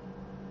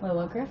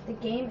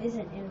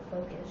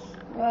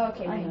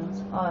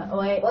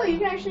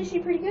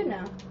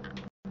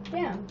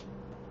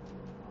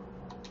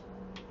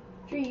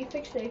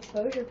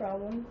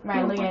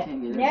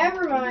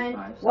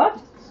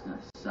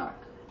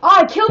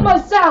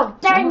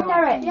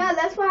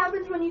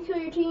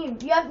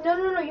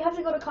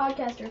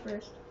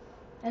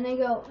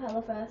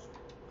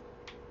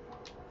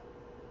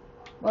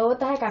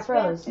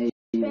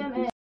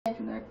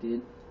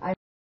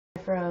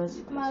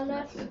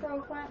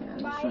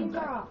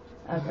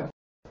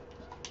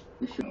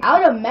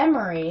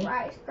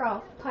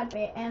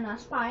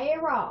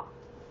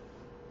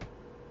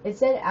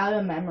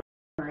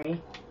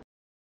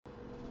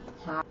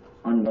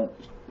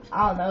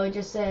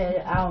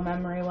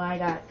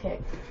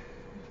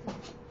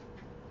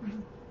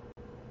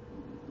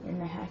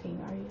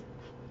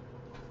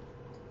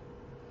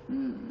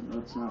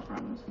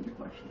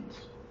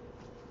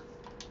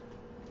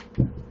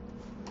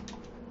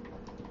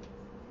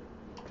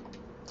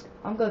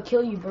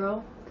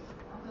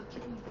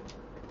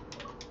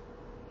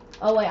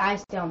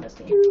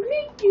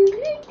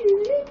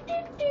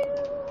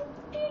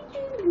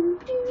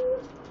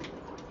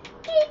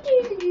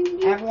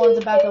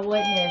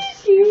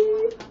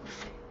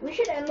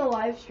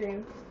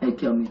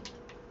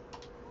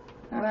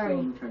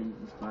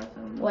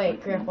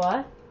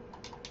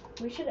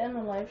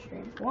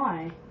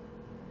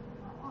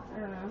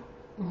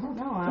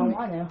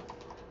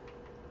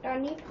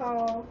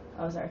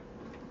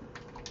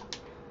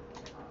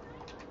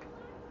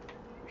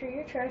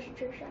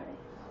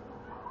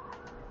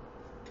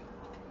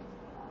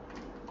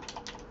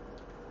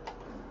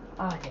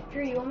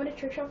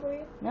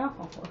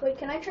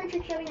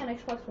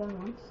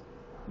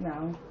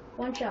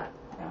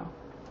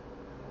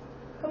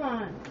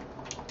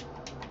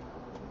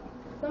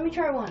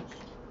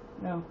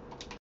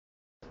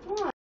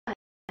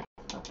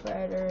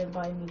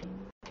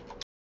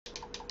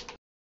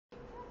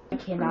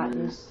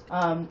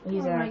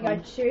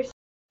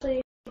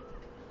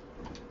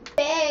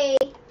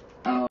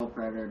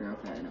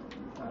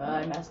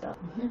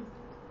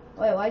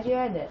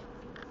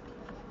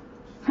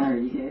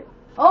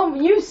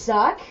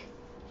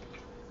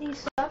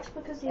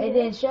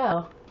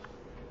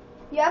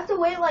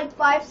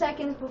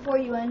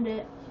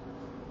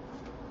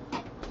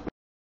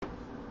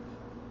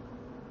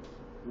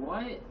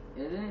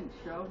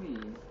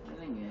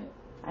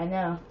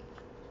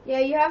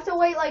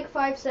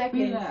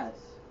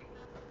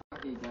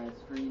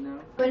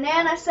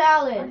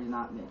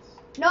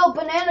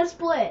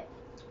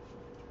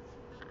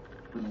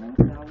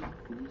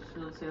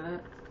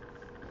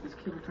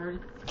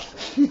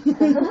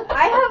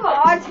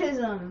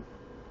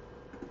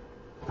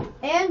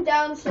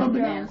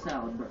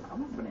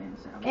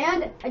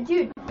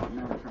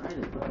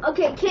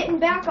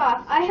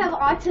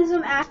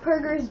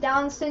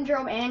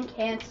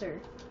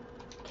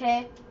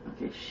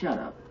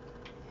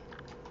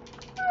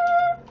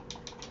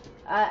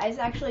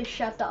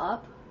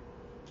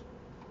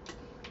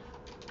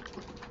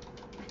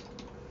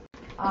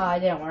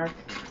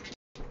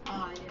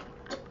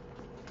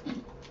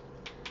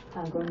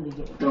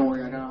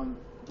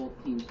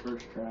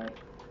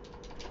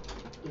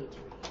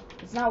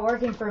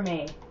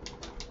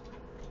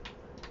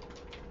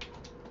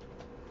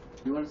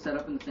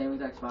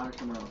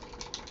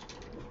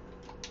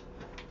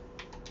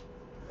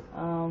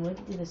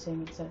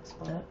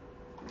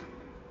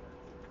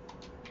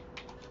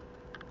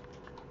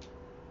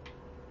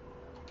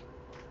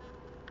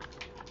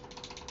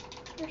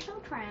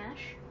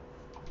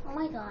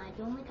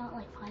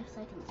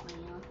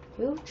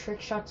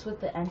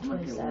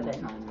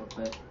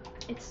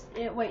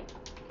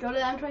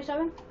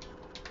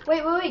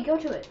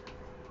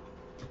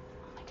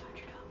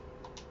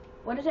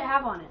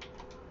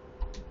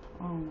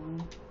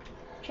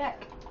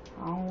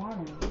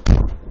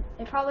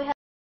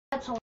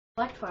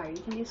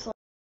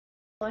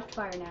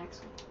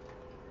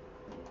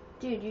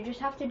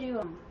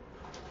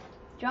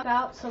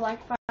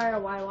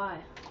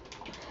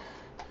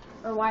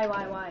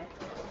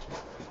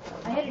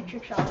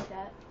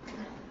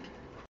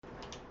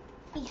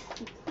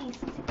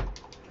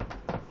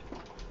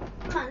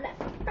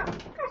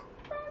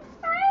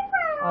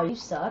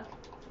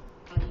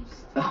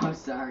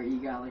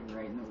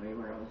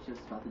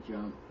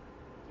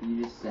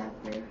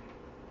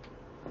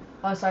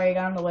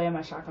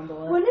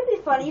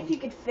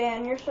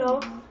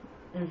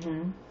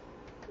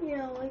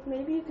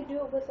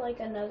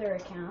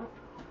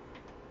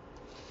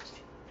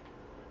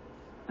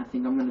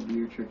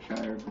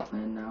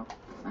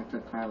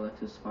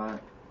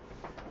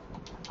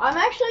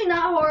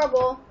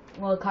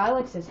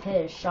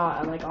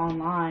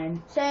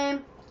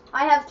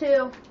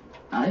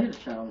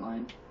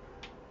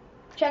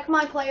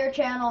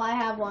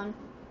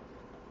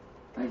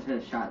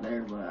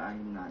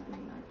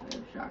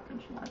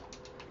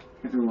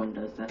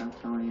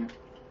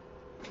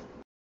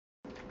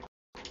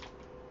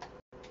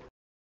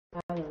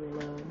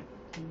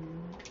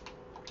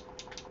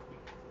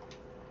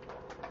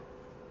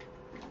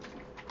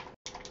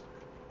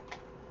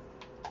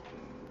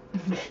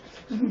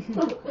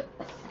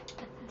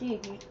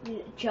 Dude,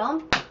 you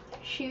jump,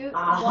 shoot,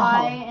 Ow.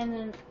 fly, and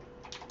then.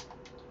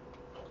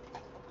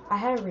 I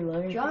had to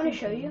reload. Do you want me to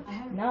show you?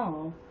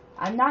 No.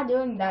 I'm not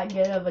doing that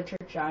good of a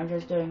trick shot. I'm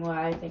just doing what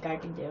I think I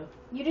can do.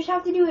 You just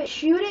have to do it.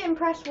 Shoot it and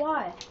press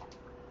Y.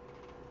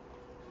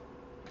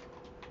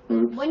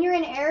 Oops. When you're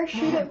in air,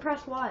 shoot it and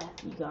press Y.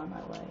 You got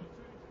my way.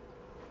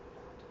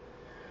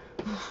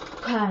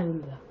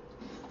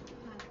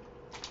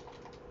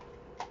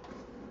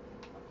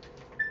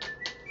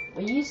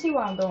 But you see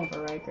what I'm going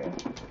for, right, Griff?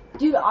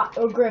 Dude,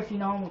 Griff, you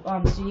know,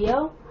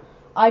 studio,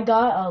 I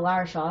got a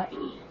ladder shot.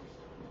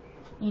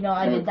 You know,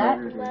 I did that.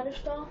 Ladder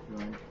stall?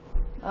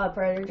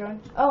 Predator join.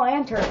 Oh,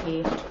 and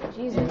turkey.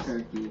 Jesus. And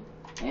turkey.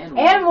 And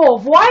And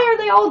wolf. Why are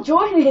they all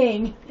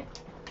joining?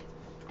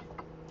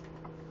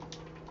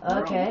 We're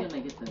Okay. only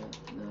gonna get the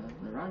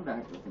run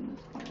back within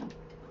this clan.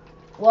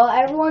 Well,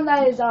 everyone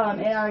that is in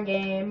our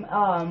game,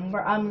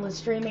 I'm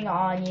streaming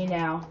on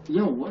YouNow.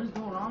 Yo, what is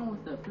going on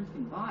with the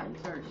freaking bot? It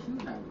started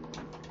shooting at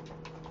everyone.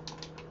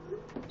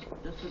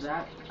 Just for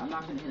that, I'm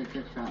not gonna hit a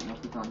trick shot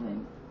unless it's on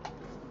him.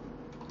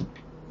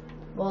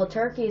 Well,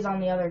 turkey's on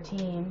the other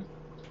team.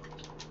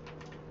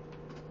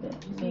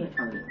 He's gonna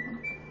target him.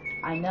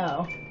 I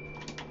know.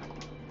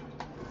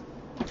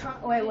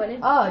 Wait, what did?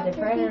 Oh, did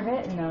Predator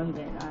hit? No, he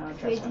didn't. I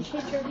don't Wait, trust him. did you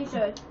hit turkey?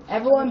 So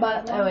Everyone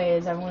but, oh wait,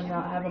 does everyone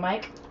not have a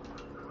mic?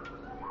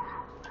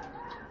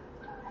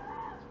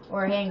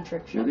 Or a hang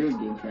trick Yeah, shot? they're in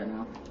game chat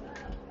now.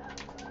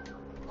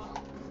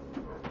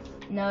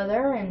 No,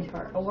 they're in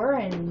we're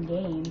in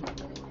game.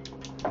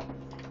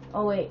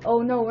 Oh wait,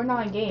 oh no, we're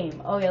not in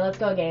game. Okay, let's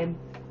go game.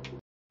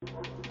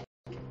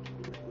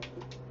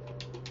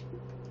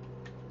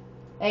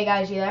 Hey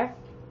guys, you there?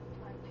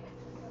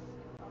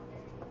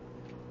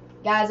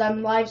 Guys,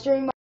 I'm live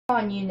streaming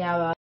on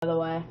YouNow, by the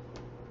way.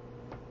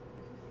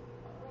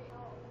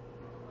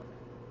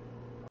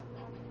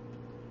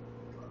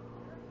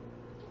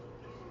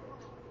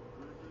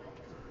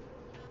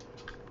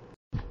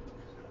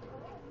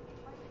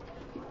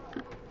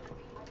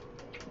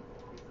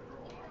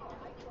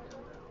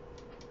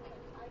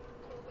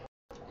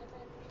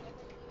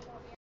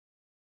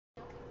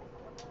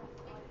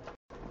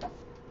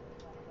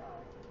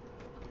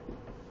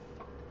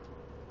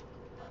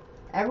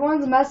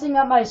 Everyone's messing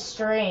up my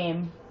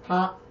stream.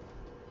 Huh?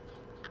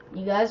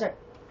 You guys are...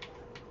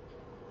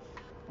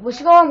 We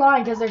should go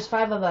online because there's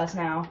 5 of us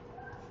now.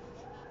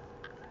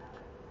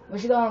 We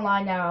should go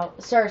online now.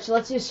 Search.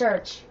 Let's do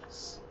search.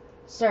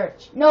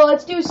 Search. No,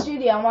 let's do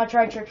studio. I want to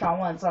try trick shot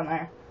once on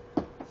there.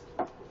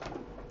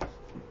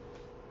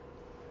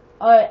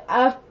 Alright,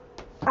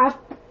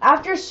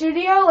 after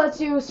studio, let's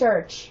do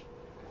search.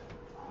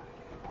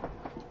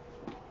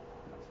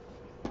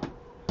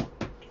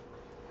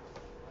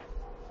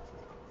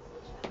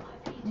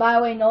 By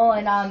the way,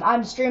 Nolan,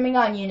 I'm streaming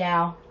on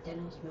YouNow.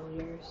 Dennis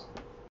Milliers.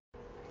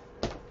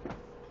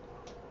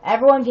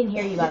 Everyone can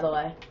hear you, by the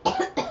way.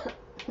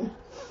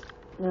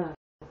 No.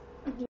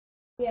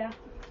 yeah,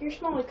 you're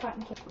small like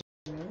cotton candy.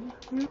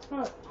 Really?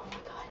 Small. Oh my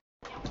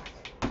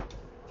god.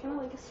 Kind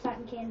of like a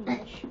cotton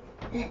candy dish.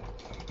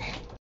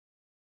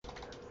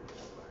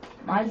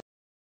 Mine's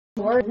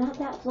We're not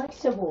that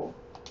flexible.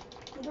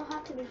 You don't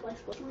have to be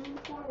flexible. Lean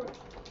forward.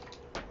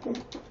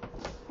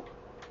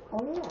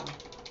 Oh yeah.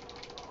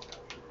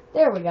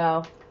 There we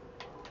go.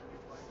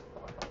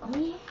 Oh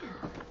yeah.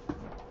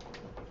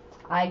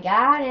 I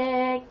got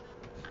it.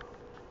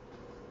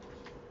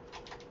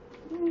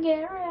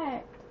 Get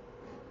it.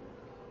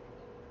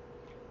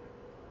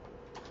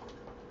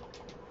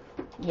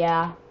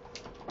 Yeah.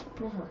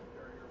 Uh-huh.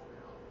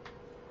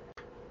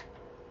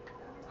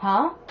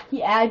 Huh?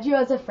 He added you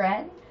as a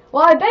friend?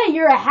 Well, I bet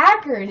you're a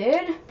hacker,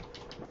 dude.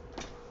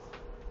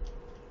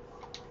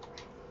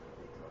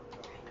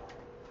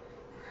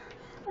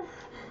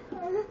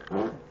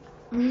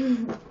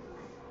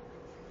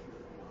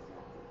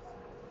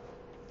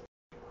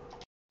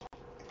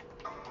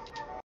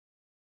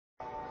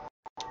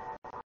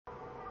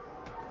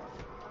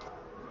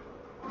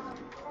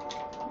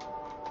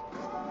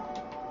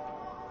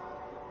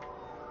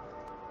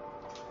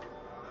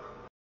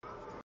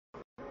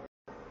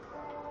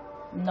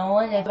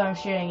 Nolan, if I'm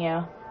shooting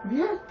you.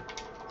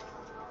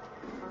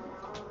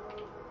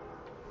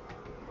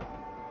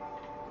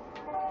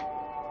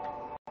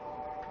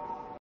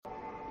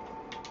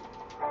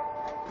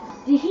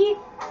 Did he?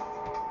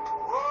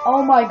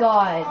 Oh my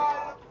god.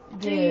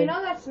 Dude, you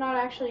know that's not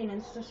actually an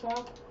Insta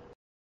swap?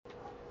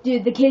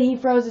 Dude, the kid he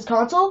froze his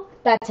console?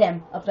 That's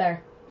him, up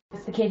there.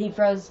 It's the kid he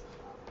froze.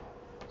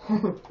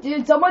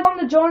 Dude, someone on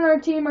the join our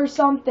team or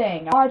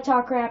something. I want to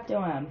talk crap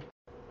to him.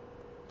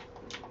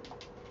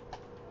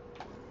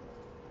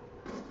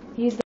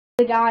 He's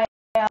the guy,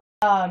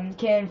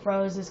 kid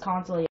froze his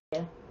console.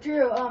 Yeah.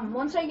 Drew,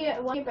 once I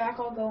get back,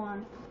 I'll go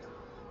on.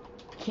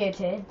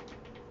 Kitten.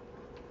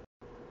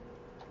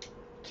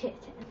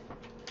 Kitten.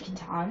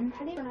 Kitan.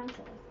 How do you pronounce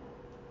it?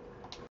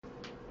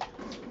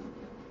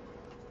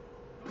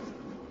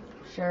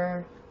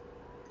 Sure.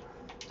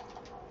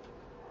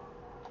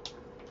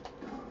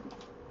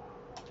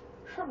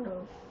 Shut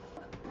up.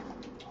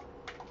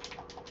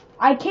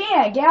 I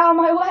can't. Get out of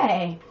my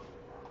way.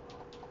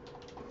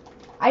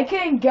 I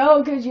couldn't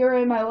go because you're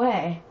in my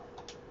way.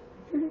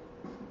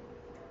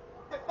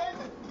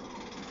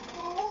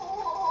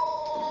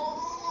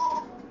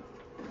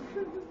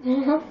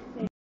 No.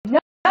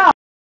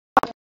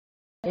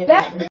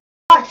 That's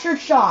not trick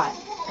shot.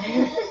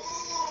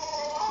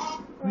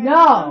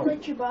 No.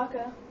 Like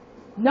Chewbacca.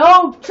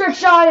 No trick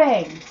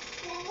shotting.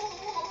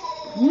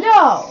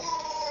 No.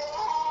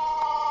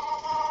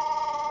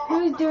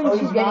 Who's doing Oh,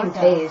 he's getting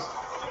phased.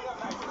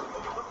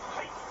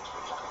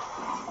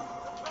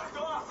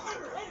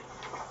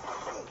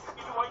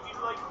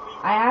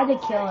 I had to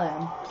kill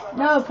him.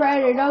 No,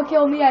 Predator, don't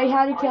kill me. I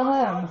had to kill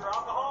him.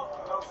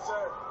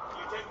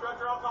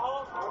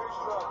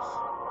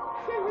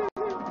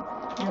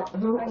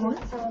 What?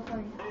 That's so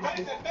funny.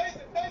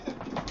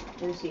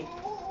 Let me see.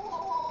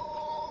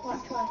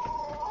 Watch.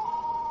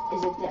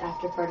 Is it the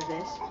after part of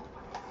this?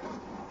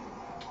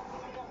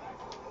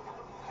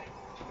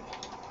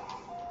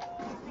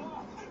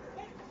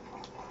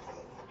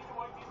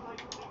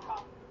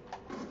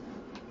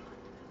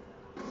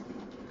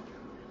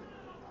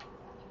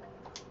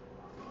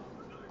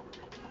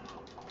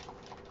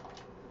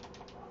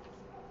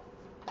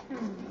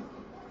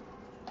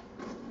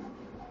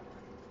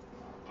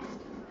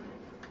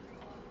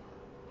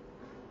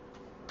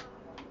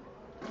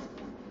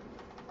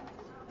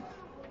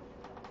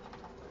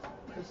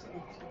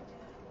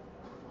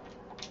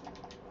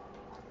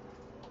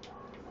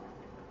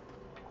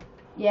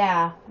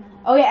 Yeah.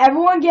 Okay,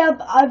 everyone get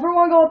up.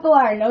 Everyone go up the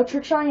ladder. No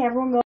trick shotting.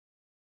 Everyone go up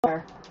the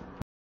ladder.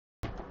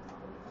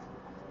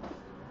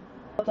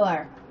 Up the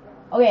ladder.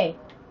 Okay.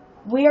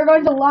 We are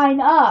going to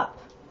line up.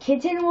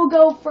 Kitten will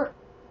go for.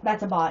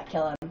 That's a bot.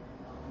 Kill him.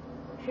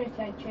 Should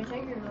I take your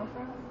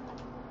girlfriend?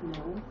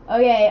 No.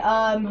 Okay.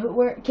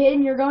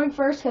 Kitten, you're going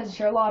first because it's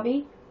your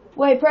lobby.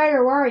 Wait,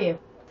 Predator, where are you?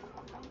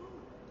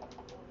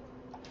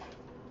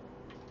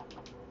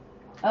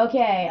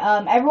 Okay.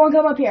 Everyone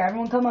come up here.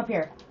 Everyone come up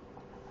here.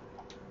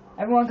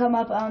 Everyone come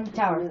up on the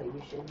tower. No,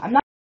 you shouldn't. I'm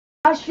not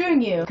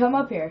shooting you. Come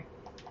up here.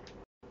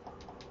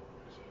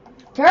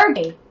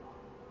 Turkey.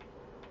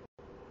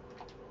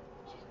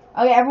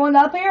 Okay, everyone's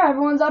up here?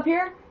 Everyone's up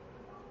here?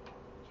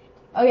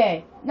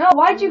 Okay. No,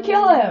 why'd you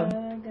kill him?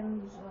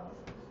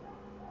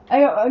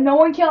 No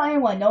one kill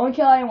anyone. No one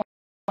kill anyone.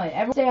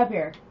 Everyone stay up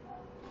here.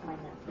 Find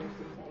that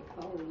person back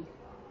home.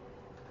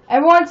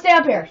 Everyone stay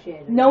up here.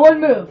 Shit, No one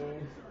move.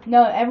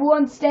 No,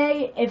 everyone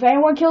stay. If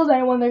anyone kills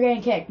anyone, they're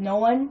getting kicked. No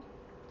one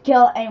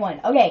kill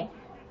anyone. Okay.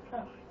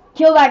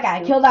 Kill that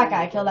guy. Kill that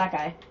guy. Kill that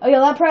guy. Okay,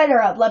 let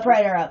Predator up. Let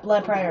Predator up.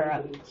 Let Predator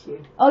up.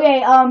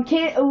 Okay,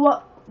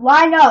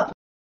 line up.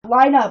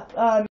 Line up.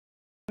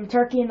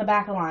 Turkey in the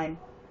back of line.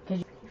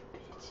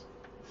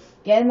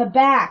 Get in the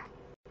back.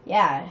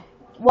 Yeah.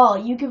 Well,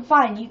 you can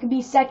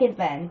be second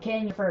then.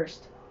 Ken, you're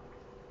first.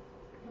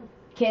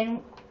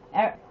 Ken.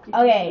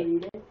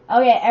 Okay.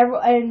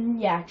 Okay.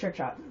 Yeah, trick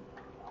shot.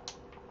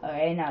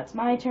 Okay, now it's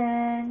my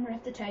turn. I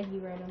have to tag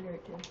you right under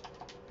it too.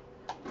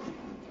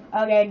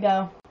 Okay,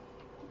 go.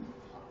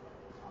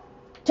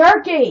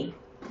 Turkey!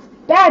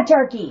 Bad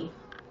turkey!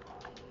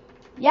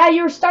 Yeah,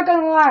 you were stuck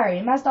on the ladder.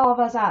 You messed all of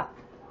us up.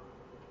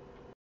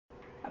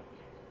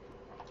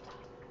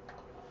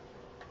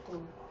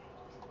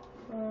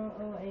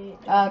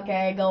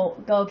 Okay,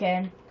 go,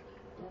 Ken.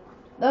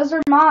 Those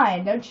are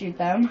mine. Don't shoot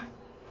them.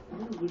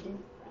 No, you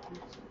didn't.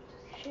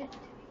 Shit.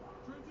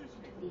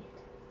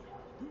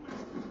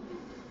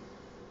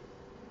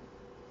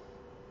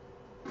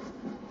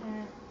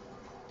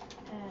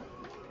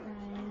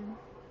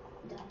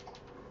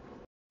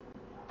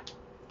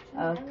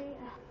 Ryan.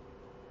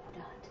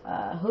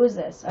 Who's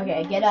this?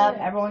 Okay, get up.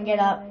 Everyone get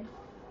up.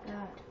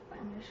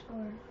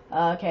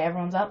 Okay,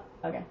 everyone's up?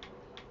 Okay.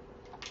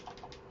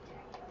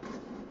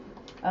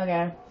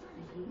 Okay.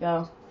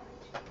 Go.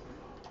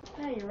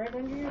 Yeah, you're right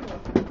under your door.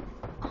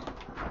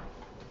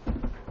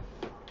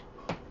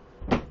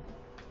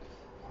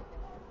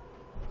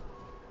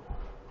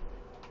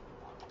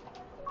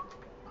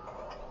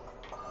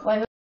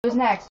 Wait, who's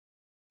next?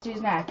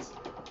 Who's next?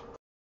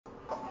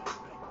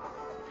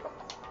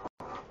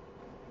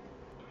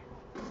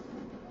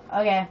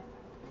 Okay.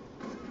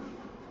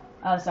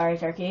 Oh, sorry,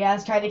 Turkey. I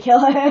was trying to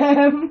kill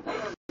him.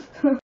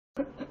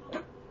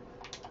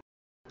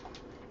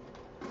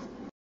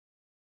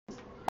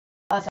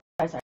 Oh,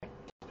 sorry.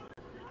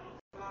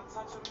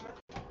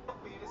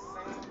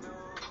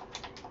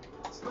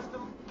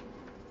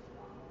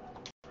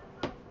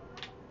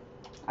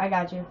 I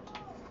got you.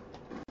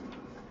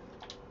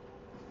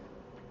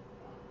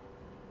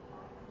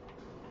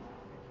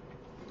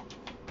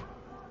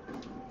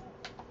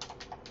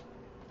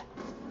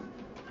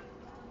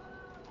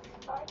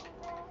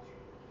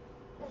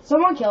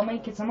 Someone kill me.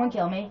 Can someone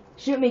kill me?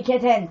 Shoot me,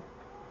 kitten.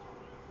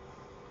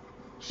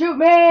 Shoot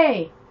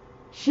me!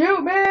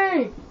 Shoot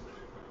me!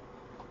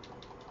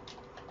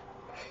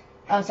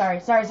 Oh, sorry.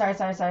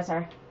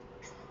 That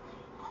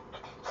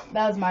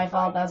was my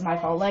fault.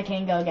 Let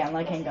King go again.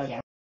 Let King go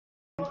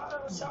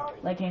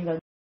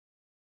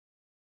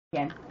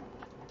again.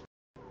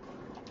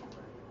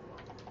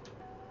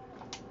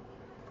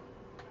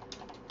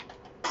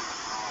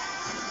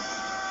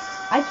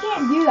 I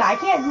can't do that. I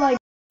can't like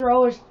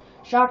throw a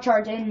shock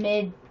charge in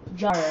mid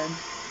jump.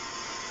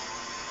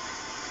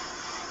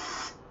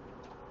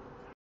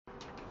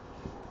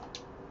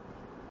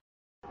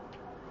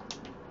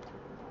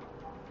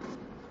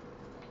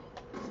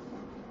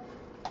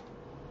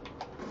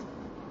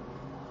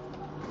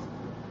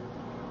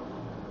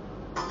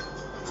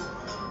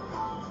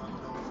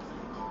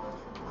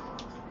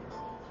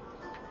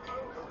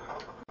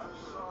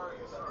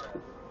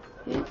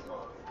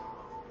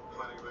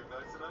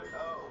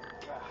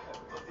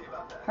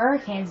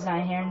 Hurricane's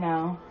not here,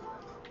 no.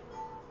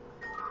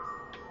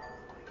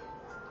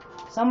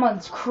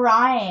 Someone's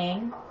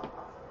crying.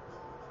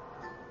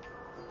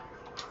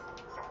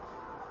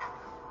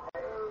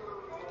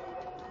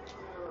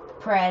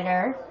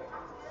 Predator.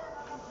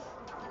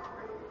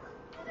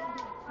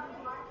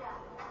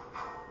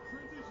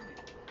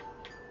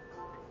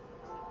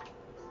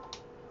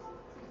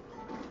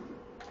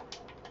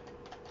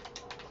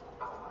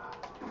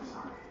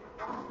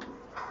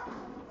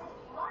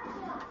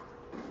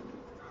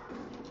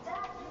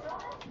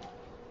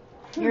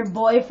 Your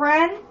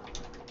boyfriend?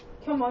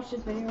 Come watch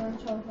this video on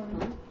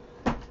telephone.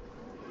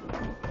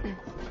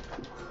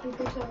 You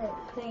picks up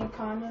a thing of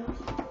condoms.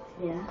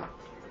 Yeah.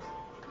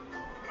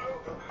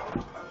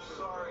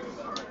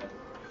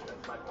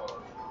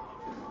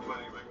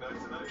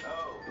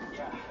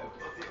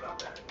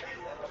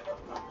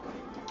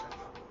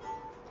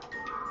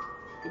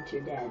 It's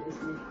your dad,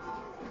 isn't it?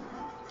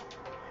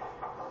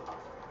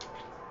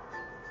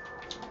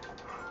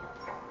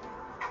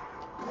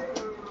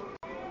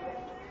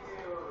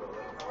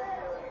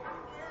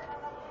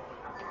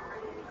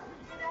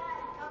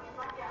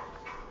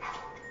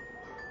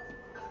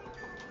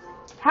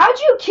 How'd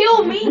you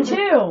kill me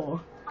too?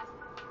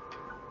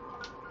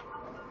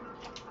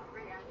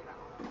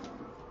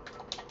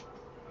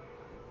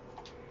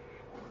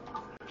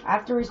 I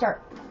have to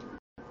restart.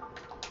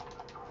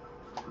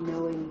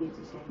 No way you get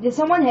to say. Did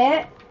someone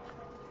hit?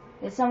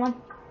 Did someone?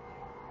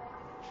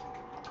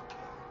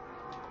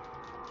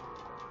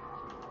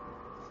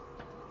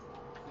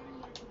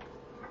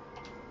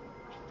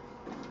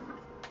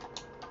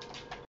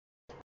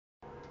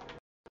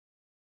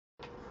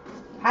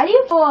 How do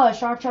you pull a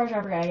shock charge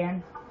over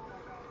again?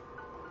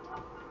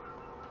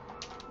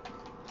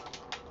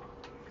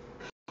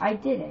 I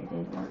did it. It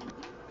didn't work.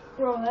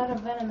 Bro, that a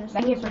venomous.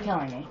 Thank you for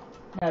killing me.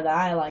 No,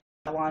 that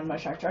I wanted my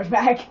shock charge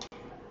back.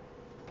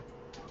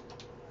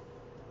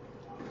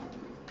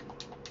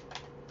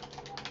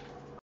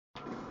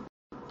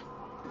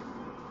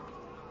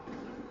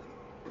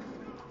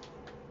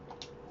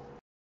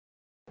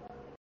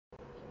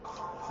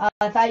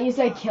 I thought you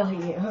said kill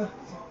you.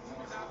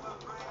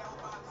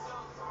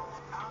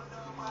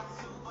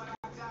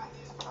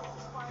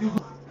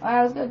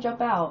 I was gonna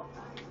jump out.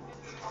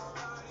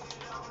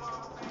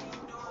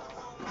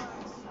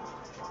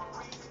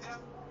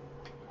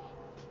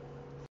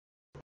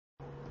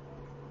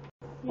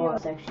 Oh,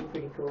 it's actually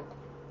pretty cool.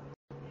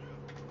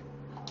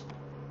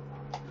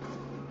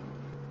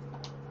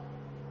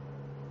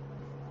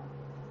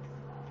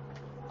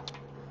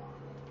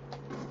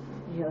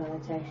 Yo,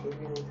 that's actually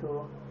really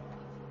cool.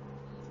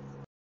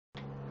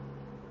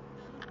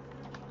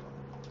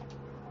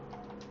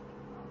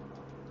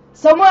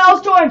 Someone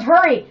else joined,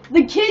 hurry!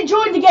 The kid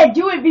joined again,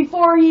 do it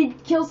before he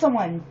kills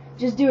someone.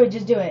 Just do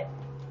it.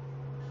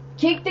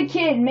 Kick the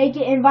kid, make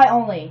it invite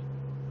only.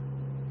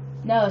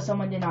 No,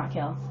 someone did not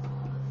kill.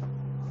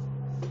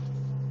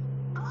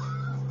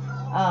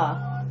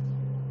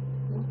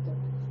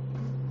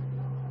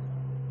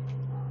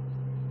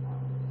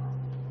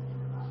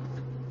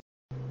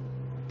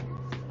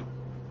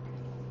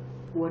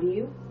 What are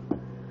you?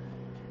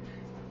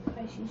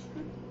 Icy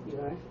spoon. You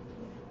are?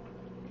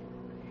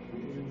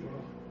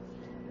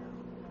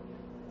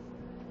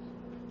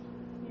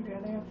 You'd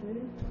rather have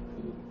food?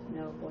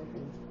 No,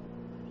 boyfriend.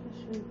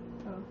 Just food.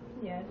 Oh,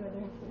 yeah, I'd rather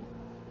have food.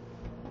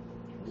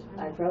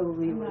 I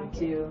probably I'm would not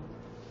too.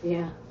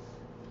 Yeah.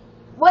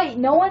 Wait,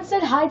 no one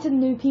said hi to the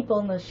new people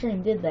in the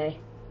stream, did they?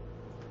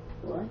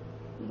 What?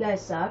 You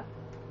guys suck.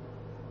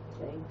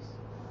 Thanks.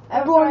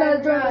 Everyone Sorry,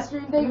 that joined the Brad.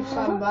 stream, thank you for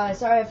stopping by.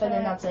 Sorry if I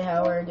did not say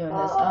how we're doing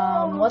this.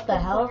 What the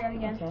hell?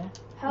 Again. Okay.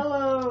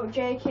 Hello,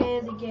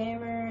 JK the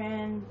gamer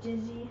and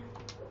Dizzy.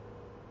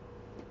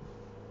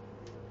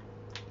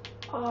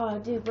 Oh,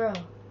 dude, bro.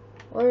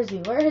 Where is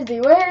he?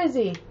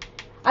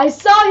 I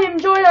saw him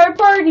join our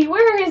party.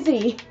 Where is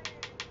he?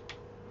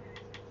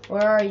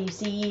 Where are you,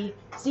 CE?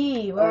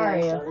 CE, where are I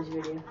you? saw this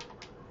video.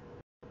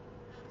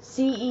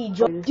 CE,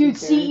 dude,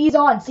 CE's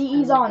on.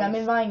 CE's on. I'm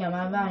inviting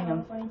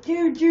him.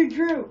 Dude,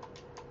 Drew.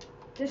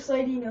 This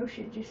lady no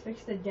shit just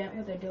fixed the dent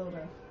with a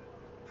dildo.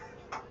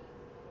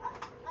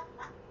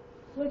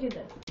 Look at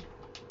this.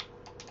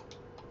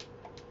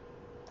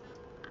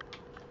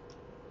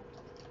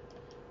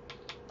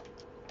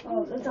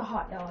 Oh, that's a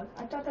hot dog.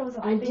 I thought that was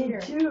a finger.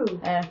 did too.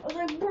 Eh. I was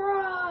like,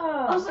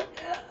 bruh. I was like,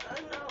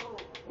 no.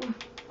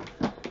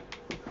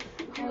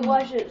 Drew,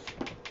 watch this.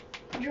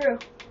 Drew.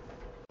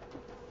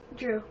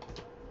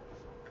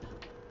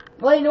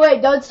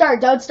 Wait, don't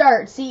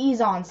start.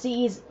 CE's on.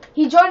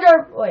 He joined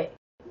our, wait.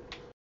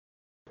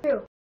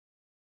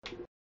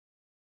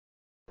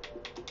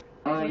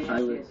 Oh, yeah,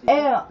 I would.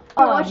 Hey,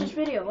 watch this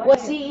video. Watch what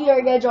this. CE are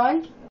you gonna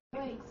join?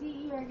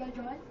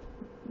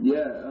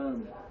 Yeah,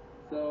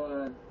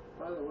 so,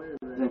 by the way,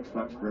 Ray, His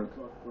Xbox broke.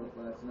 Xbox broke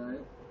last night.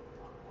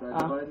 So I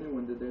Oh. bought a new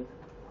one today.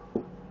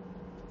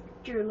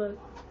 Drew, look.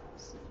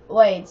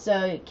 Wait,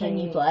 so can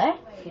you play?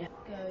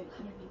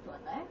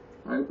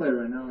 I can play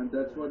right now, and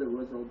that's what it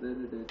was all day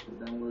today,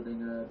 so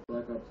downloading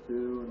Black Ops 2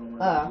 and all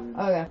my other games.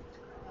 Okay.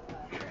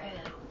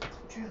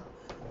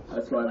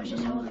 That's why Watch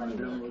this whole I'm funny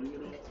downloading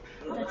it.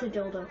 That's a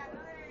dildo.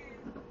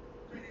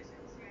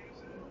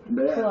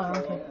 But yeah, Cool, so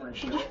okay. all my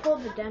She stuff, just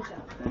pulled the dent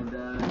out. and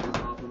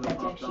just off of it,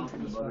 popped off,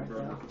 and the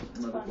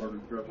motherboard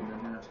was broken in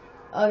half.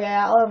 Okay,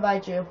 I'll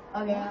invite you.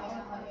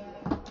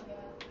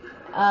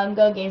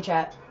 Go game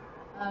chat.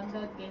 Oh,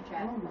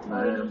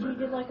 you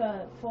did like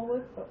a full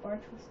whip or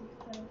arch with some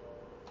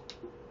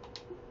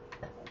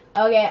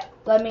Okay,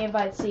 let me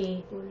invite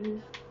C.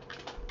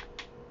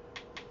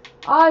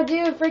 Oh,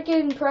 dude,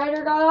 freaking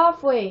Predator got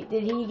off. Wait,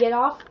 did he get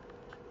off?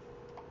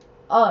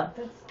 Oh,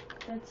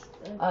 That's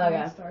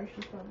okay. star.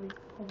 She's probably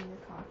holding her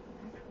cock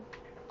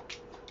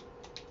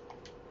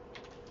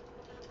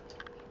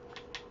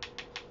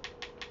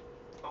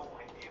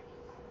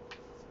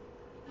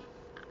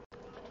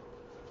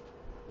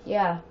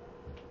Yeah.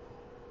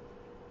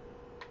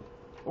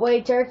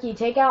 Wait, Turkey,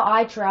 take out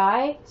I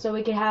try so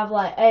we can have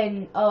like,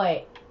 and, oh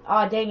wait.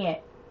 Oh, dang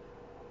it.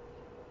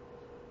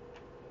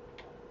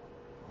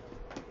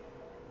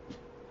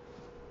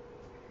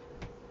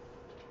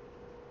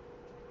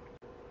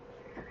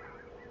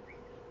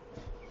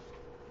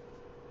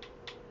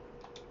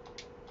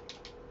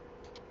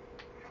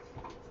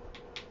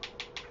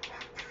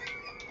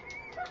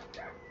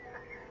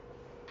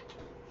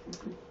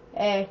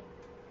 Hey.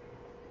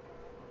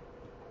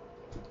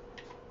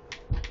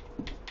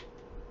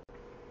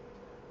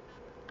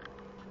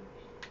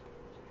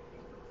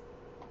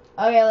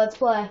 Okay, let's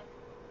play.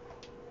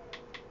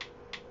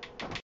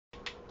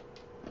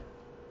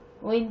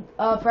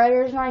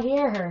 Predator's not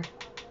here.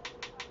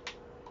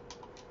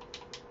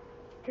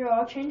 Drew,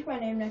 I'll change my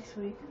name next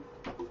week.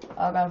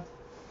 Okay.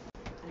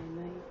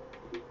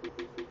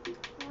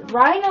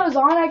 Rhino's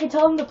on, I can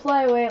tell him to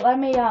play. Wait, let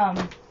me.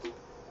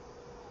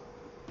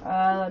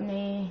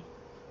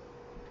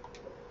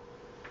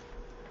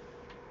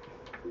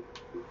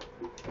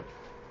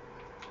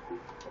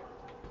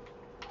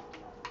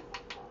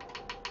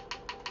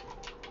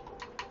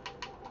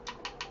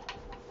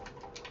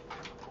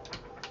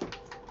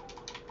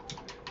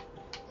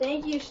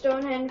 Thank you,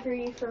 Stone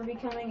Henry, for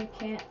becoming a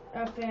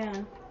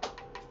fan.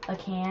 A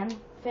can?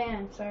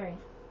 Fan, sorry.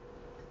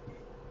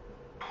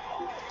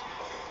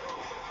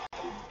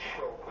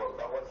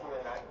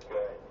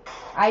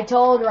 I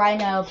told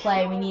Rhino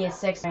play, we need a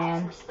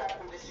 6-man.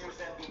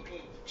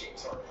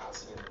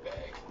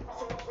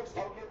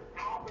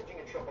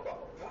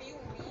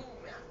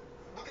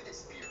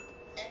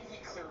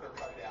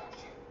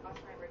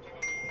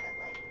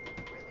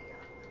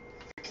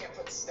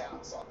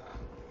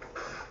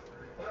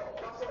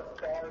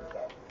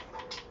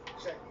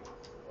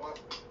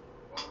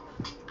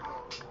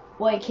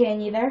 Wait, can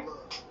you there?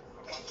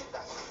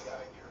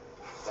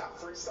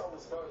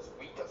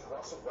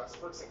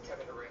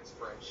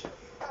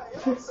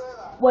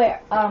 Wait,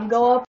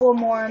 go up one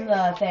more on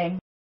the thing.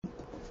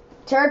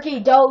 Turkey,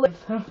 don't leave.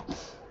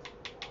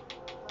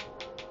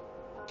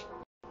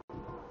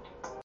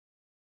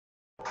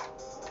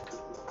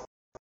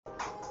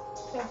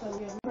 That's so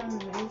good. My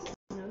friend Mason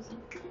knows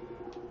him.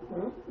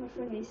 My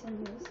friend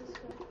Mason knows this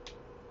guy.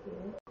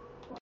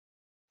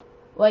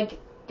 Like,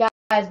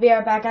 guys, be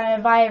right back. I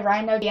invited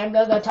Rhino D. I'm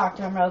gonna go talk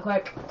to him real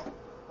quick.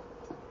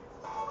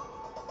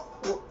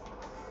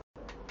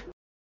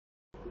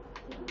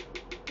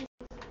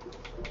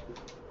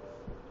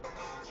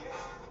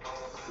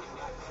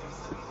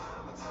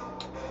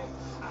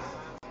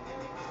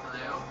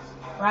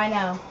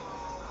 Rhino.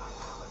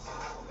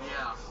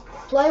 Yeah.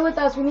 Play with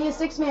us. We need a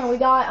 6-man. We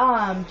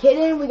got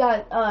Kitten, we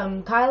got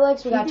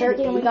Kylix, we got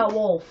Turkey, and we got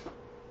Wolf.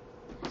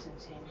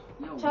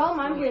 Yo, Tell him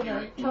I'm here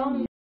what's though. Tell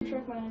him to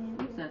check my onion.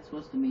 What's that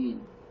supposed to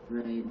mean,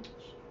 Raid?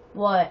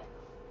 What?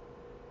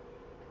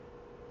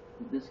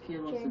 This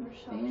kid wants to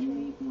ban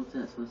me? What's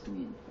that supposed to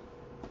mean?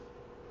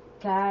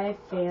 Guy,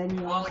 fan,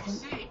 you Well, want you to-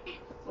 see,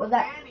 What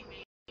that? banning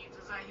means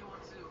is that he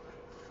wants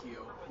to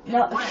you.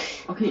 No.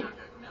 Okay. No.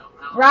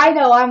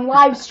 Rhino, I'm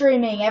live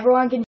streaming.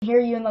 Everyone can hear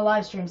you in the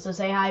live stream, so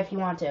say hi if you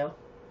want to.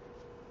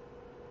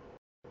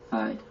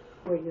 Hi.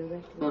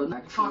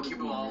 Fuck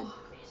you all.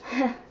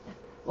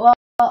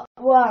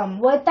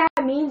 What that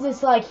means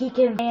is like he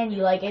can ban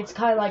you. Like it's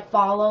kind of like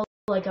follow.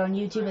 Like on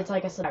YouTube, it's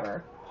like a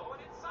subscriber.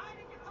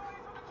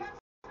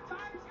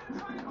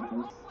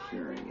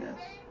 Sure, I guess.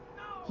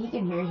 He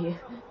can hear you.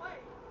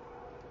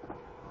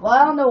 Well,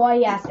 I don't know why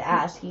he has to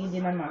ask. He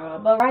didn't know.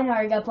 But Rhino,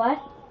 are you gonna play?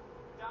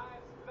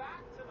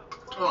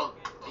 Well,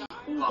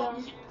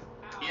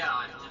 yeah,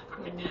 I just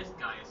put the disc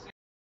guy. I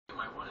assume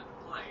I wanted to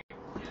play.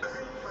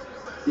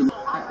 Yeah. Did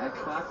my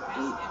Xbox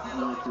 8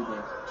 go to the...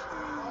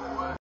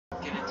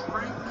 To get a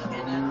drink,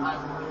 and then I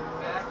will be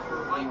back. You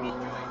might be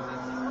doing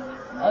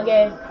this.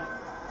 Okay.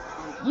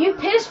 You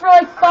pissed for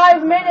like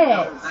 5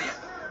 minutes.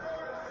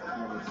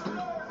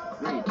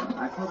 Wait,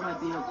 I put my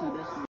BO2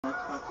 disc on my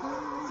Xbox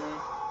One day.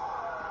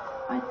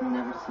 I've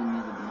never seen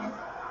it again.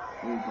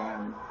 It was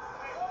gone.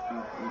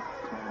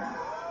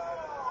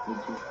 It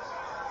just...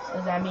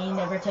 Does that mean you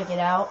never took it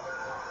out?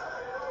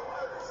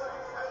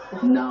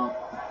 No,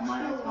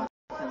 my Xbox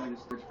has like a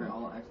search for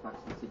all Xbox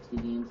 360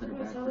 games that are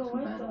backwards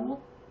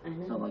compatible.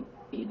 So like,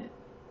 ate it.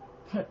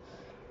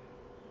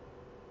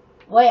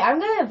 Wait, I'm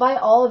gonna invite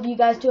all of you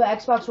guys to an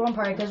Xbox One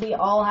party because we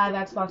all have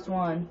Xbox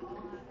One.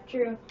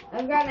 True.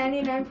 I've got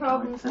 99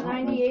 problems.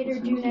 98 are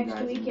due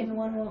next week, and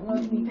one won't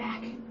load me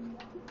back.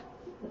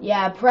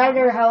 Yeah,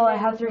 Predator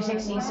have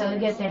 360, so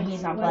good thing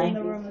he's not In the playing.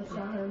 room, it's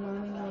not her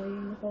moaning while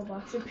eating the whole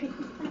box of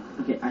pizza.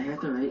 Okay, I have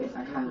to write this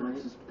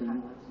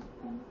thing.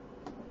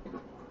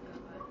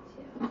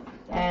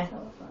 Eh,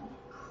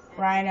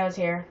 Rhino's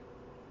here.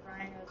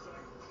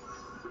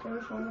 There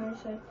was one where I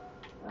said,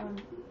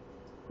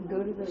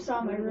 Go to the.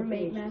 saw my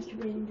roommate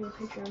masturbating to a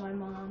picture of my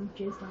mom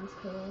jizzed on his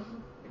pillow.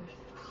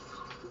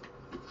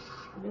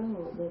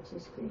 No, that's a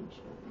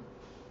screenshot.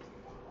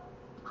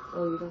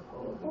 Oh, you don't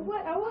follow Well, him.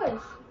 what? I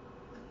was.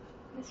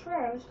 I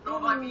swear, I was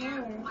following you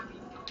earlier.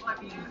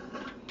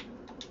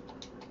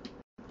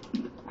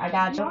 I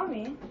got Saw you.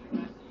 me.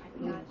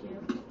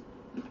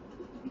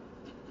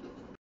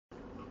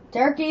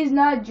 Turkey's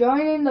not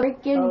joining the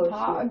freaking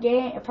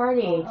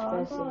party. Oh,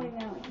 I'm following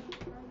that one.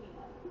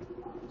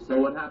 So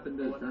what happened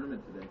to the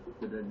tournament today?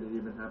 Did it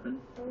even happen?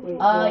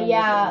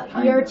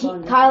 Yeah, your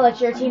team, Kyle,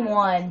 it's your team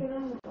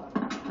won.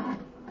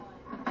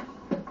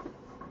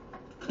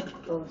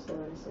 Oh, so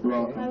it's a I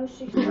was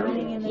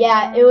 69ing in the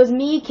Yeah, it was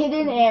me,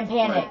 Kitten, and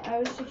Panic. I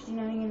was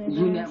 69ing in the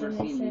You dance, never and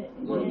they seen said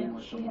me. yeah,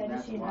 she had to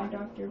see an eye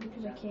doctor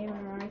because I came in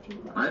her IT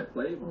I class.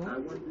 played. I won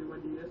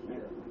BYD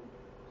yesterday.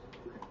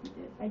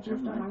 I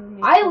just on my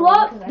roommate's I phone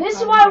love. because This is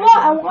caught what I him want. I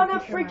jacking want a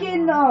off picture of my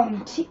freaking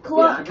mom.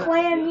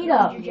 clan He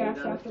meetup.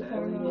 jacked off the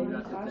porno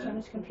in class on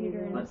his computer,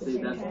 and at Let's the see,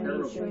 same that's time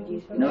terrible. he showed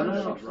these No,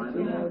 photos of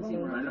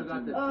Rhino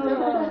got the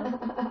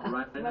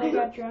when I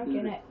got drunk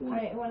and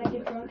when I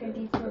get drunk I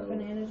deep throat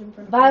bananas in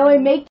front of By the way,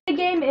 my make the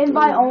game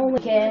invite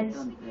only, kids.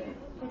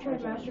 I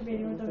tried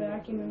masturbating with a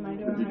vacuum in my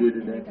door What'd you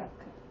do and I today? got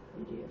cut.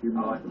 You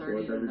All I mopped the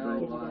heard floors every know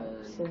day.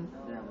 was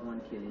that one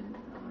kid,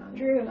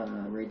 Drew.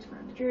 Rage's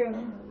friend. Drew,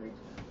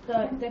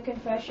 the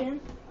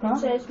confession, Huh? it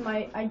says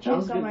I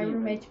jizzed on my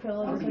roommate's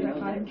pillow because I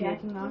caught him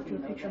jacking off to a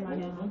picture of my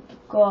mom.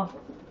 Cool.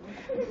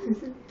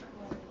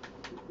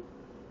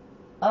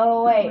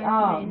 Oh wait, My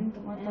what roommate the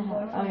and hell?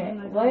 boyfriend Okay, and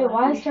my wait, girl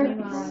why is pushed me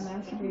Turkey? while I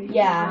masturbated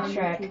Yeah, using a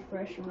Shrek.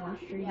 toothbrush and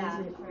washed her use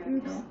it.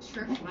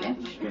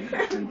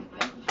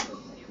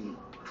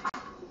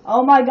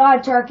 Oh my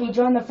God, Turkey,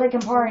 join the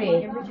freaking party.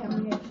 Every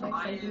time we have sex,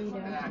 I bleed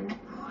after.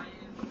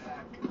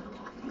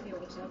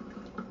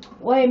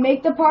 Wait,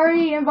 make the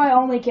party invite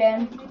only,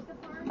 Ken.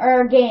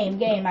 Or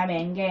game. I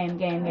mean, game.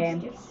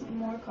 It's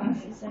more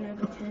classes than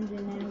I've attended,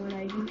 and when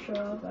I do show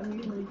up, I'm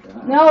usually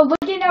drunk. No, look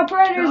at now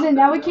Predators and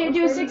now we can't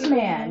do a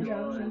 6-man.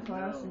 Jobs in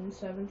class in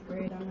 7th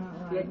grade, I'm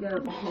not lying.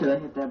 Should I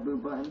hit that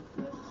boot button?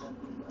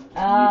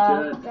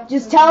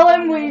 Just tell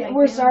him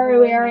we're sorry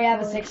we already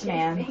have a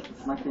 6-man.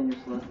 My finger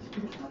slipped.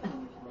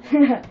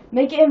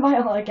 Make it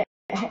invite only.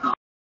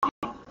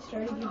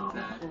 Started getting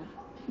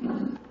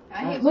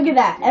Look at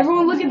that.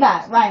 Everyone look at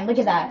that. Ryan, look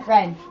at that.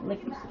 Ryan, look.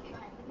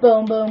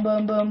 Boom, boom,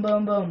 boom, boom,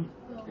 boom, boom.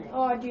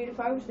 Oh, dude, if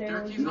I was there,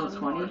 it would You know what's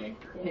funny?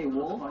 Hey,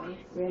 Wolf.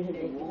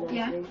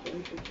 Yeah.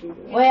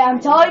 Wait, I'm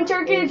telling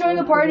Turkey to join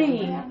the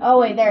party. Oh,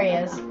 wait, there he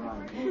is.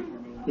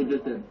 He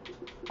just did.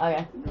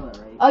 Okay. You know that,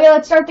 right? Okay,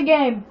 let's start the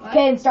game.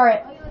 Ken, start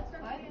it.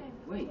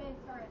 Wait.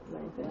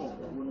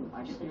 When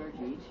I get the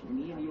RGH,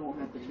 me and you won't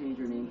have to change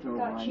your name to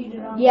got Orion.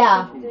 cheated on.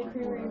 Yeah. The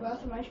creamery bought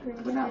some ice cream.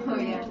 But not for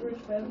you.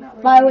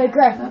 By the way,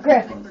 Griff,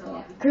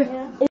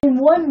 in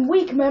 1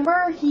 week,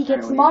 remember, he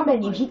gets the mom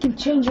menu. He can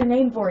change your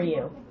name for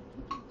you.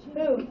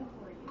 Who?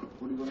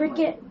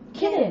 Freaking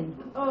Kitten.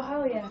 Oh,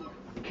 hell yeah.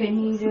 Couldn't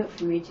you do it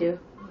for me too?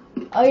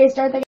 Okay,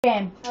 start the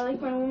game. I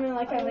like my woman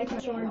like I like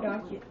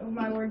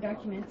my Word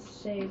documents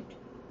saved.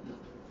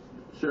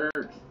 Sure.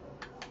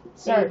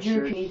 Search. Hey,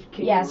 Drew,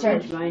 can Yeah, you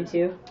search. change mine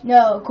too?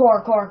 No,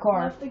 core.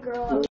 I left the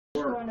girl out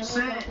when I woke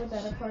up with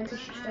that apart because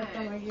she stepped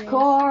on my jeans.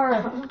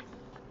 Core.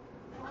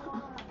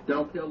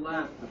 Don't kill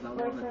last, because I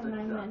want Boyfriend and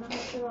I to met in the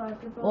hospital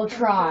after both We'll of us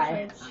try.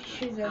 had-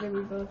 She's either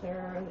we both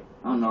are.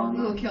 Oh no, I'm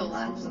We'll not. kill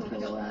last. I'll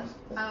kill last.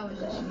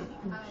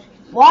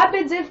 What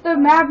happens if the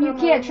map you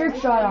can't trick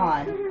shot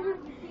on?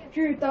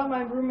 Drew thought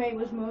my roommate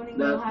was moaning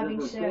while That's having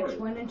different sex, story.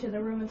 went into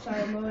the room and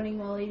started moaning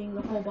while eating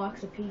the whole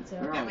box of pizza.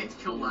 That means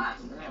kill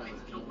last. That means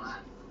kill last.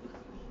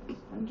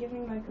 I'm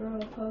giving my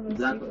girl a pogo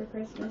Exactly. stick for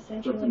Christmas,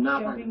 and So she if likes you're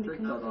not jumping having to trick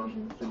shot on,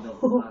 conclusions. then don't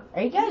kill last.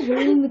 Are you guys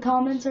reading the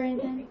comments or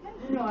anything?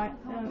 No, I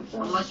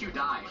Unless you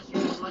die.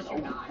 Unless you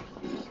die.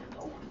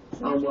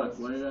 On what?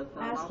 What are you guys talking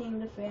about? asking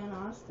the fan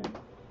Austin.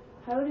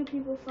 How do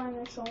people find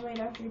their soulmate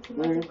after 2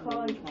 months of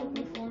college? It took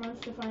me 4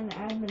 months to find the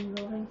admin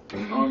building.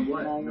 On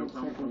what? Now No you're comment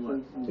on technically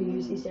what? to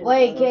use these.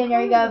 Wait, Ken,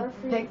 are you gonna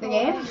pick the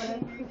game?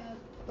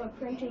 But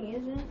printing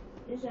isn't.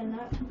 Is that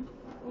not Yeah,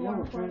 more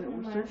we're trying important than to,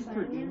 my we're searching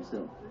for a game assignment?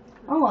 still.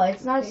 Oh,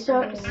 it's not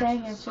saying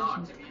It instructions.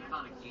 sucks if you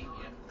found a game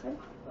yet.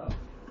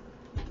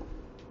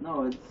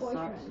 No, it sucks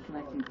Boyfriend.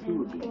 connecting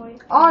to a game. Boy.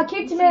 Oh, it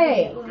kicked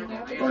me!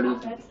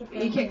 That's the He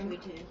first kicked one. me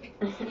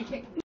too. He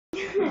kicked me.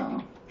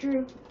 Oh.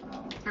 Drew.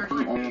 Drew,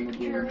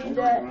 read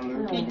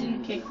that. He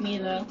didn't kick me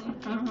though.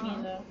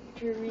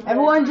 Drew, read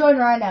Everyone join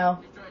right now.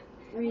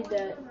 that. Read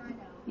that.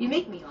 You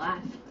make me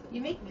laugh.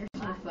 You make me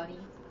so funny.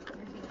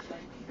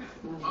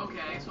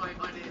 Okay, so I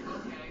find it.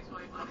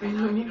 Okay,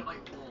 now I need to like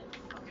roll.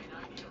 Okay, now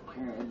I need to like.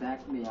 Alright,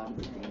 back to me on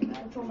the game.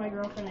 I told my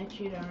girlfriend I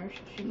cheated on her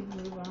so she could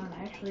move on.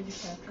 I actually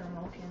just have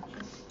terminal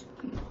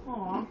cancer.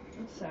 Aw,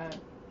 that's sad.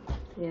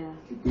 Yeah.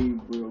 The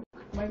game broke.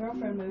 My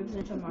girlfriend moves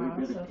in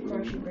tomorrow, so of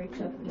course she breaks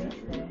up with me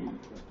today.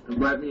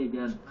 Invite me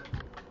again.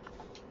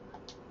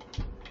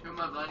 Who am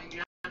I letting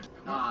again?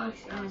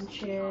 And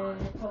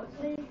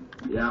Chipotle?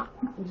 Yeah.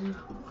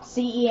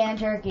 CE and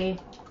Turkey.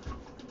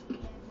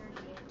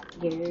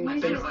 Gary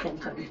says 10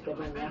 times better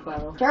than that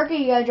bottle. Turkey,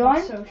 you gotta join?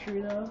 That's so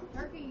true though.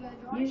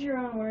 Use your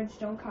own words,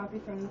 don't copy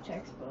from the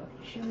textbook.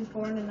 She was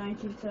born in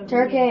 1978.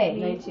 Turkey.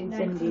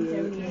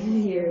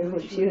 1978 year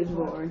when she was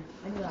born.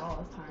 I do that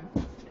all the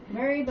time.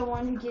 Marry the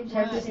one who gives you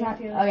the Turkey's same not-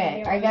 feeling.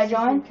 okay, are you guys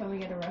join? Can we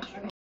get a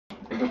restaurant?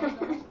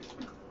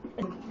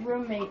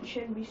 Roommate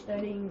shouldn't be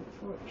studying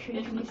for.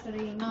 Shouldn't you be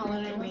studying Not for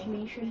letting with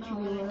me? Shouldn't you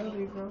be loyal to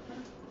your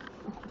girlfriend?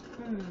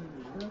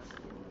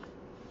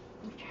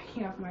 I'm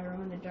checking off my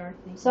room in the dark.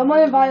 thinking, Someone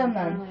invite him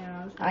then. apparently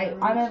I was gonna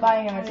I'm read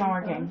inviting him, it's not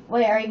working.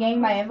 Wait, are you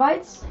getting my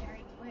invites?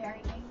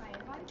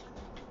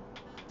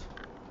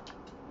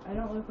 I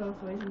don't look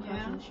both ways and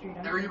crossing the street.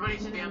 Everybody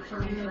spam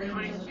Turkey.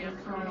 Everybody spam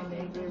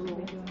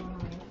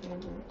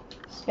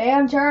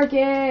Spam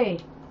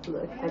Turkey!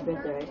 Look, I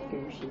bet their ice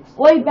cream machine still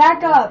Wait,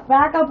 back doesn't up!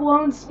 Back up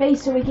one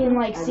space so we can,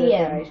 like, work. I see bet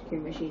their him. ice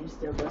cream machine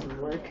still doesn't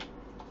work.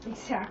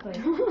 Exactly.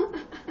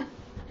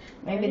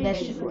 Maybe this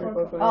should work.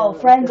 work. Oh,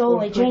 friends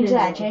only. Change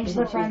that. Change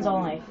the friends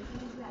only.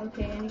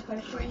 Okay, any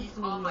questions?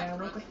 Yeah,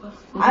 what the fuck?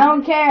 I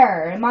don't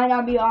care. It might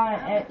not be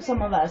on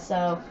some of us,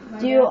 so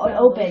do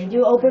open.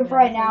 Do open for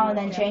right now and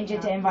then change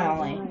it to invite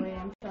only. Wait,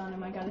 I'm telling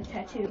him I got a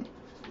tattoo.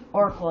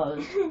 Or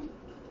closed.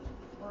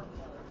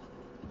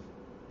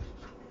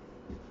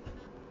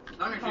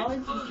 College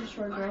is just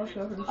for girls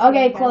who go from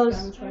Okay, school, close.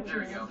 guys, guns, There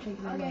we go.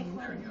 taking my money and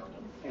There we shit. go.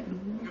 You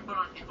can put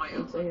on invite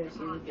Once I only. hear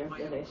some junk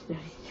that I studied.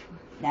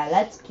 Now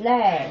let's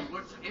play.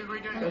 What's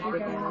everybody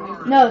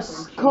doing? No,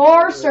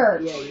 core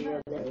search. Yeah, you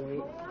read that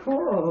right.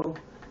 Oh.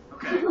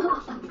 Okay,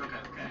 core search. Okay.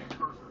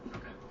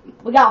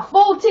 We got a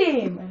full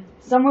team.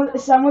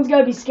 Someone's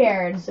gonna be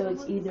scared. So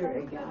it's either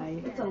a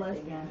guy. It's a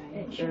lesbian.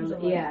 She Or, was a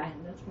yeah.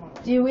 lesbian. That's more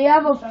like Do we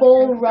have a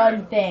full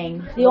run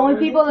thing? The only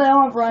people that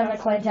don't have run the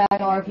clan tag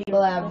are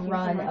people that have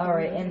run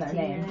already in their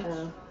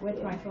name.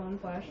 with my phone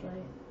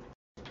flashlight.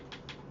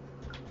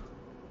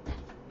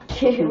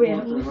 Okay, we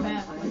have.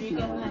 Matt, when are you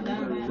getting that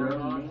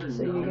done, Matt?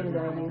 So you're gonna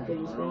die when you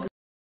finish this?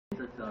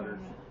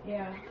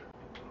 Yeah.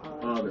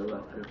 Oh, they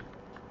left you.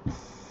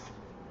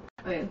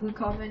 Wait, who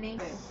called my name?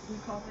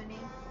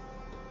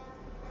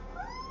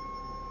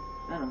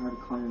 I don't know how to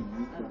call your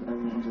name, but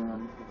everyone's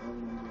around.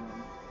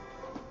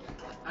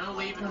 I don't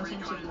leave and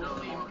rejoin. I don't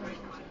leave and rejoin.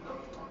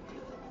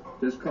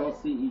 Just call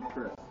CE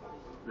Chris.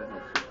 The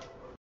head.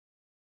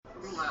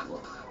 Who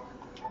left?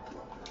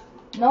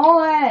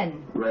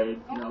 Nolan. Raid?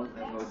 No,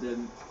 it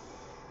didn't.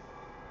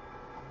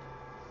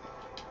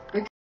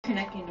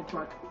 Connecting to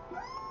port.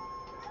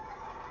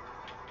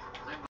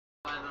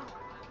 By them.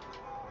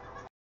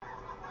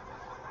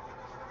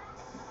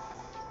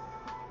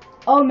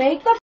 Oh,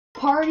 make the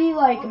party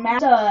like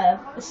max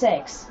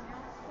 6.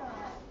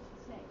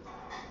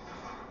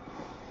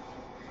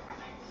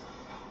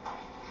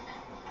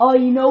 Oh,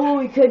 you know what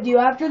we could do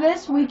after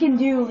this? We can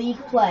do league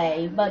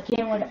play, but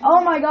Kim would.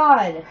 Oh my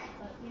God!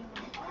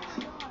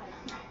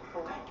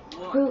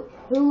 Who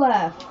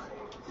left?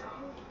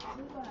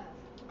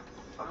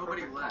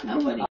 Nobody left.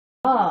 Nobody.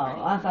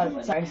 Oh, I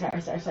thought. Sorry.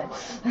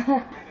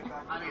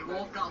 I mean,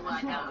 Wolf got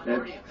lagged out.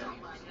 Everybody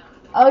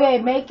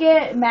Okay, make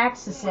it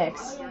max to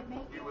 6.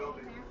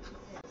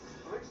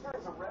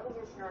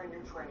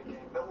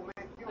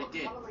 I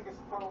did.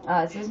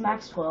 It says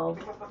max 12.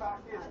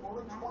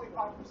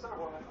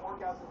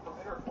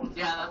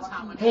 Yeah, that's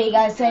how much. Hey, you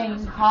guys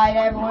saying hi to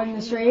everyone in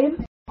the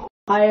stream?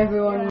 Hi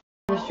everyone in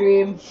the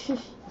stream.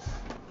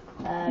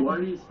 What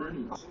are you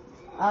streaming?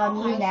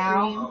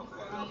 YouNow.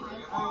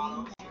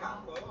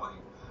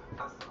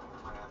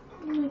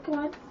 Oh my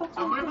god,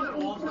 Somebody put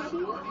Wolf in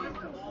the party.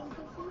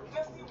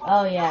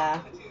 Oh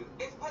yeah.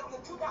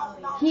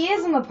 He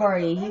is in the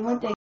party. He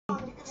went to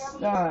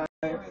start.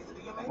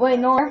 Wait,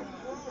 Nolan.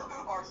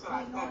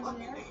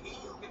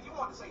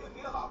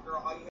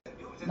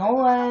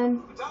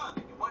 Nolan.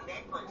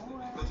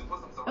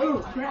 Oh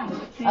crap.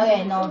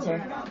 Okay, Nolan's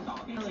here.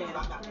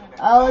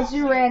 Oh, let's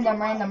do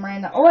random.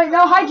 Oh wait,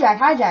 no,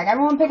 hijack.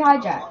 Everyone pick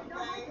hijack.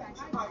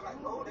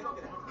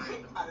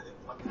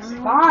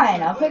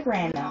 Fine, I'll pick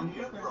random.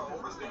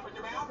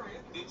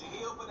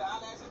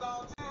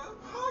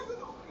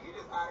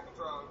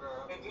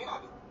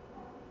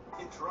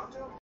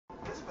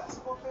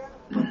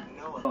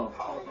 Oh,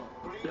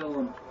 kill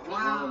them.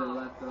 Wow.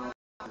 They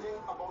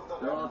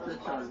left. They're off the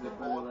charge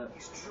before they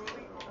left.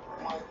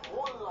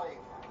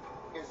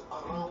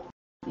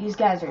 These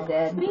guys are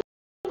dead.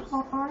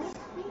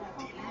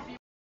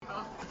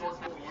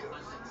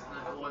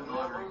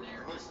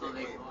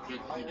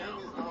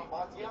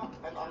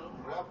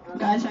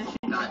 Guys, I should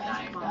Not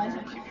dying.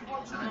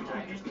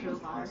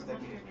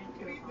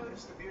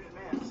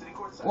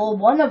 Well,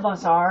 one of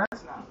us are.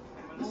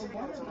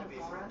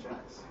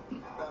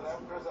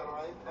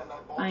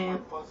 I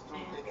am.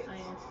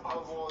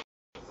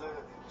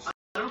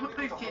 I don't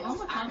think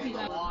Kitten's having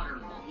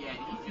water yet.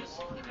 He just,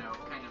 kind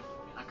of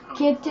a coat.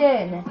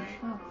 Kitten.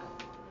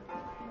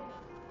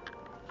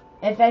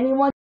 If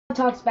anyone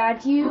talks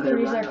bad to you, Hey,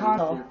 freeze Ryan, their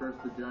console. your first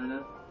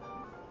vagina?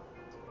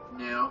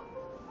 No.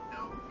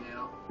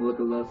 Look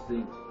at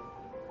Lusty.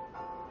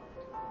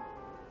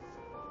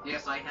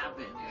 Yes, I have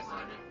been. Yes,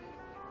 I did.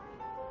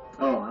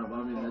 Oh,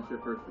 I mean, that's your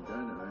first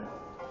vagina, right?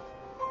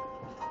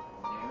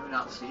 No,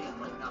 not seeing.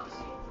 Not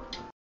seeing.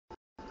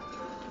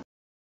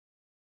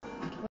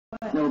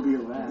 No, be a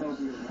rat. No,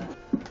 be a rat.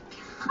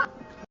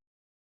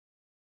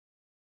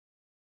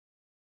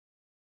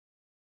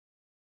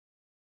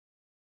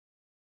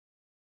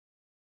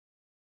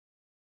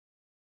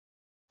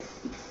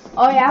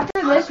 Oh yeah,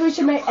 after this we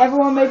should make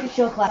everyone make a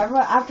shield class.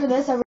 After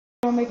this,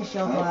 everyone make a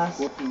shield class.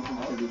 14 from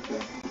 32.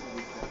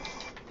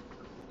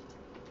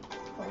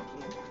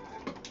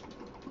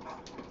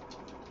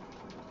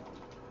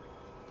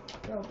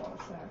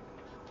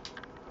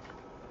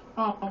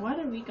 Oh, why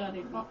did we got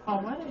it? Oh,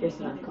 why did It's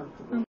we got not it?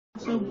 comfortable. I'm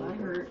so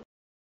butthurt.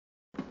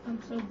 I'm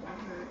so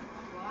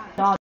butthurt.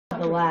 Dog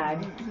the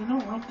lag. You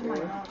don't like to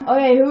laugh.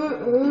 Okay,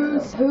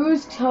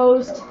 who's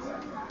host?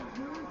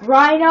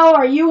 Rhino,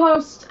 are you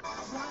host?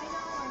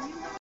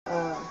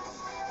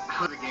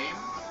 For the game?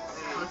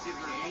 Let's see if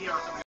it's me or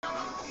somebody else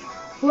on the team.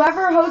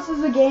 Whoever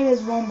hosts the game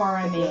is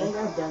Wombar and I me. think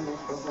I've done this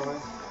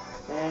before,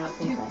 but I don't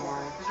think I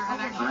have. Because your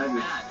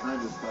connection's bad.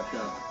 I just fucked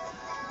up.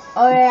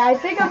 Okay, I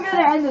think I'm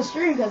gonna end the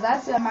stream because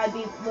that might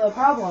be the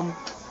problem.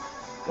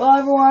 Well,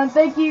 everyone,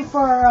 thank you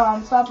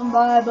for stopping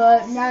by,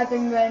 but now I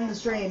think I'm gonna end the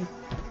stream.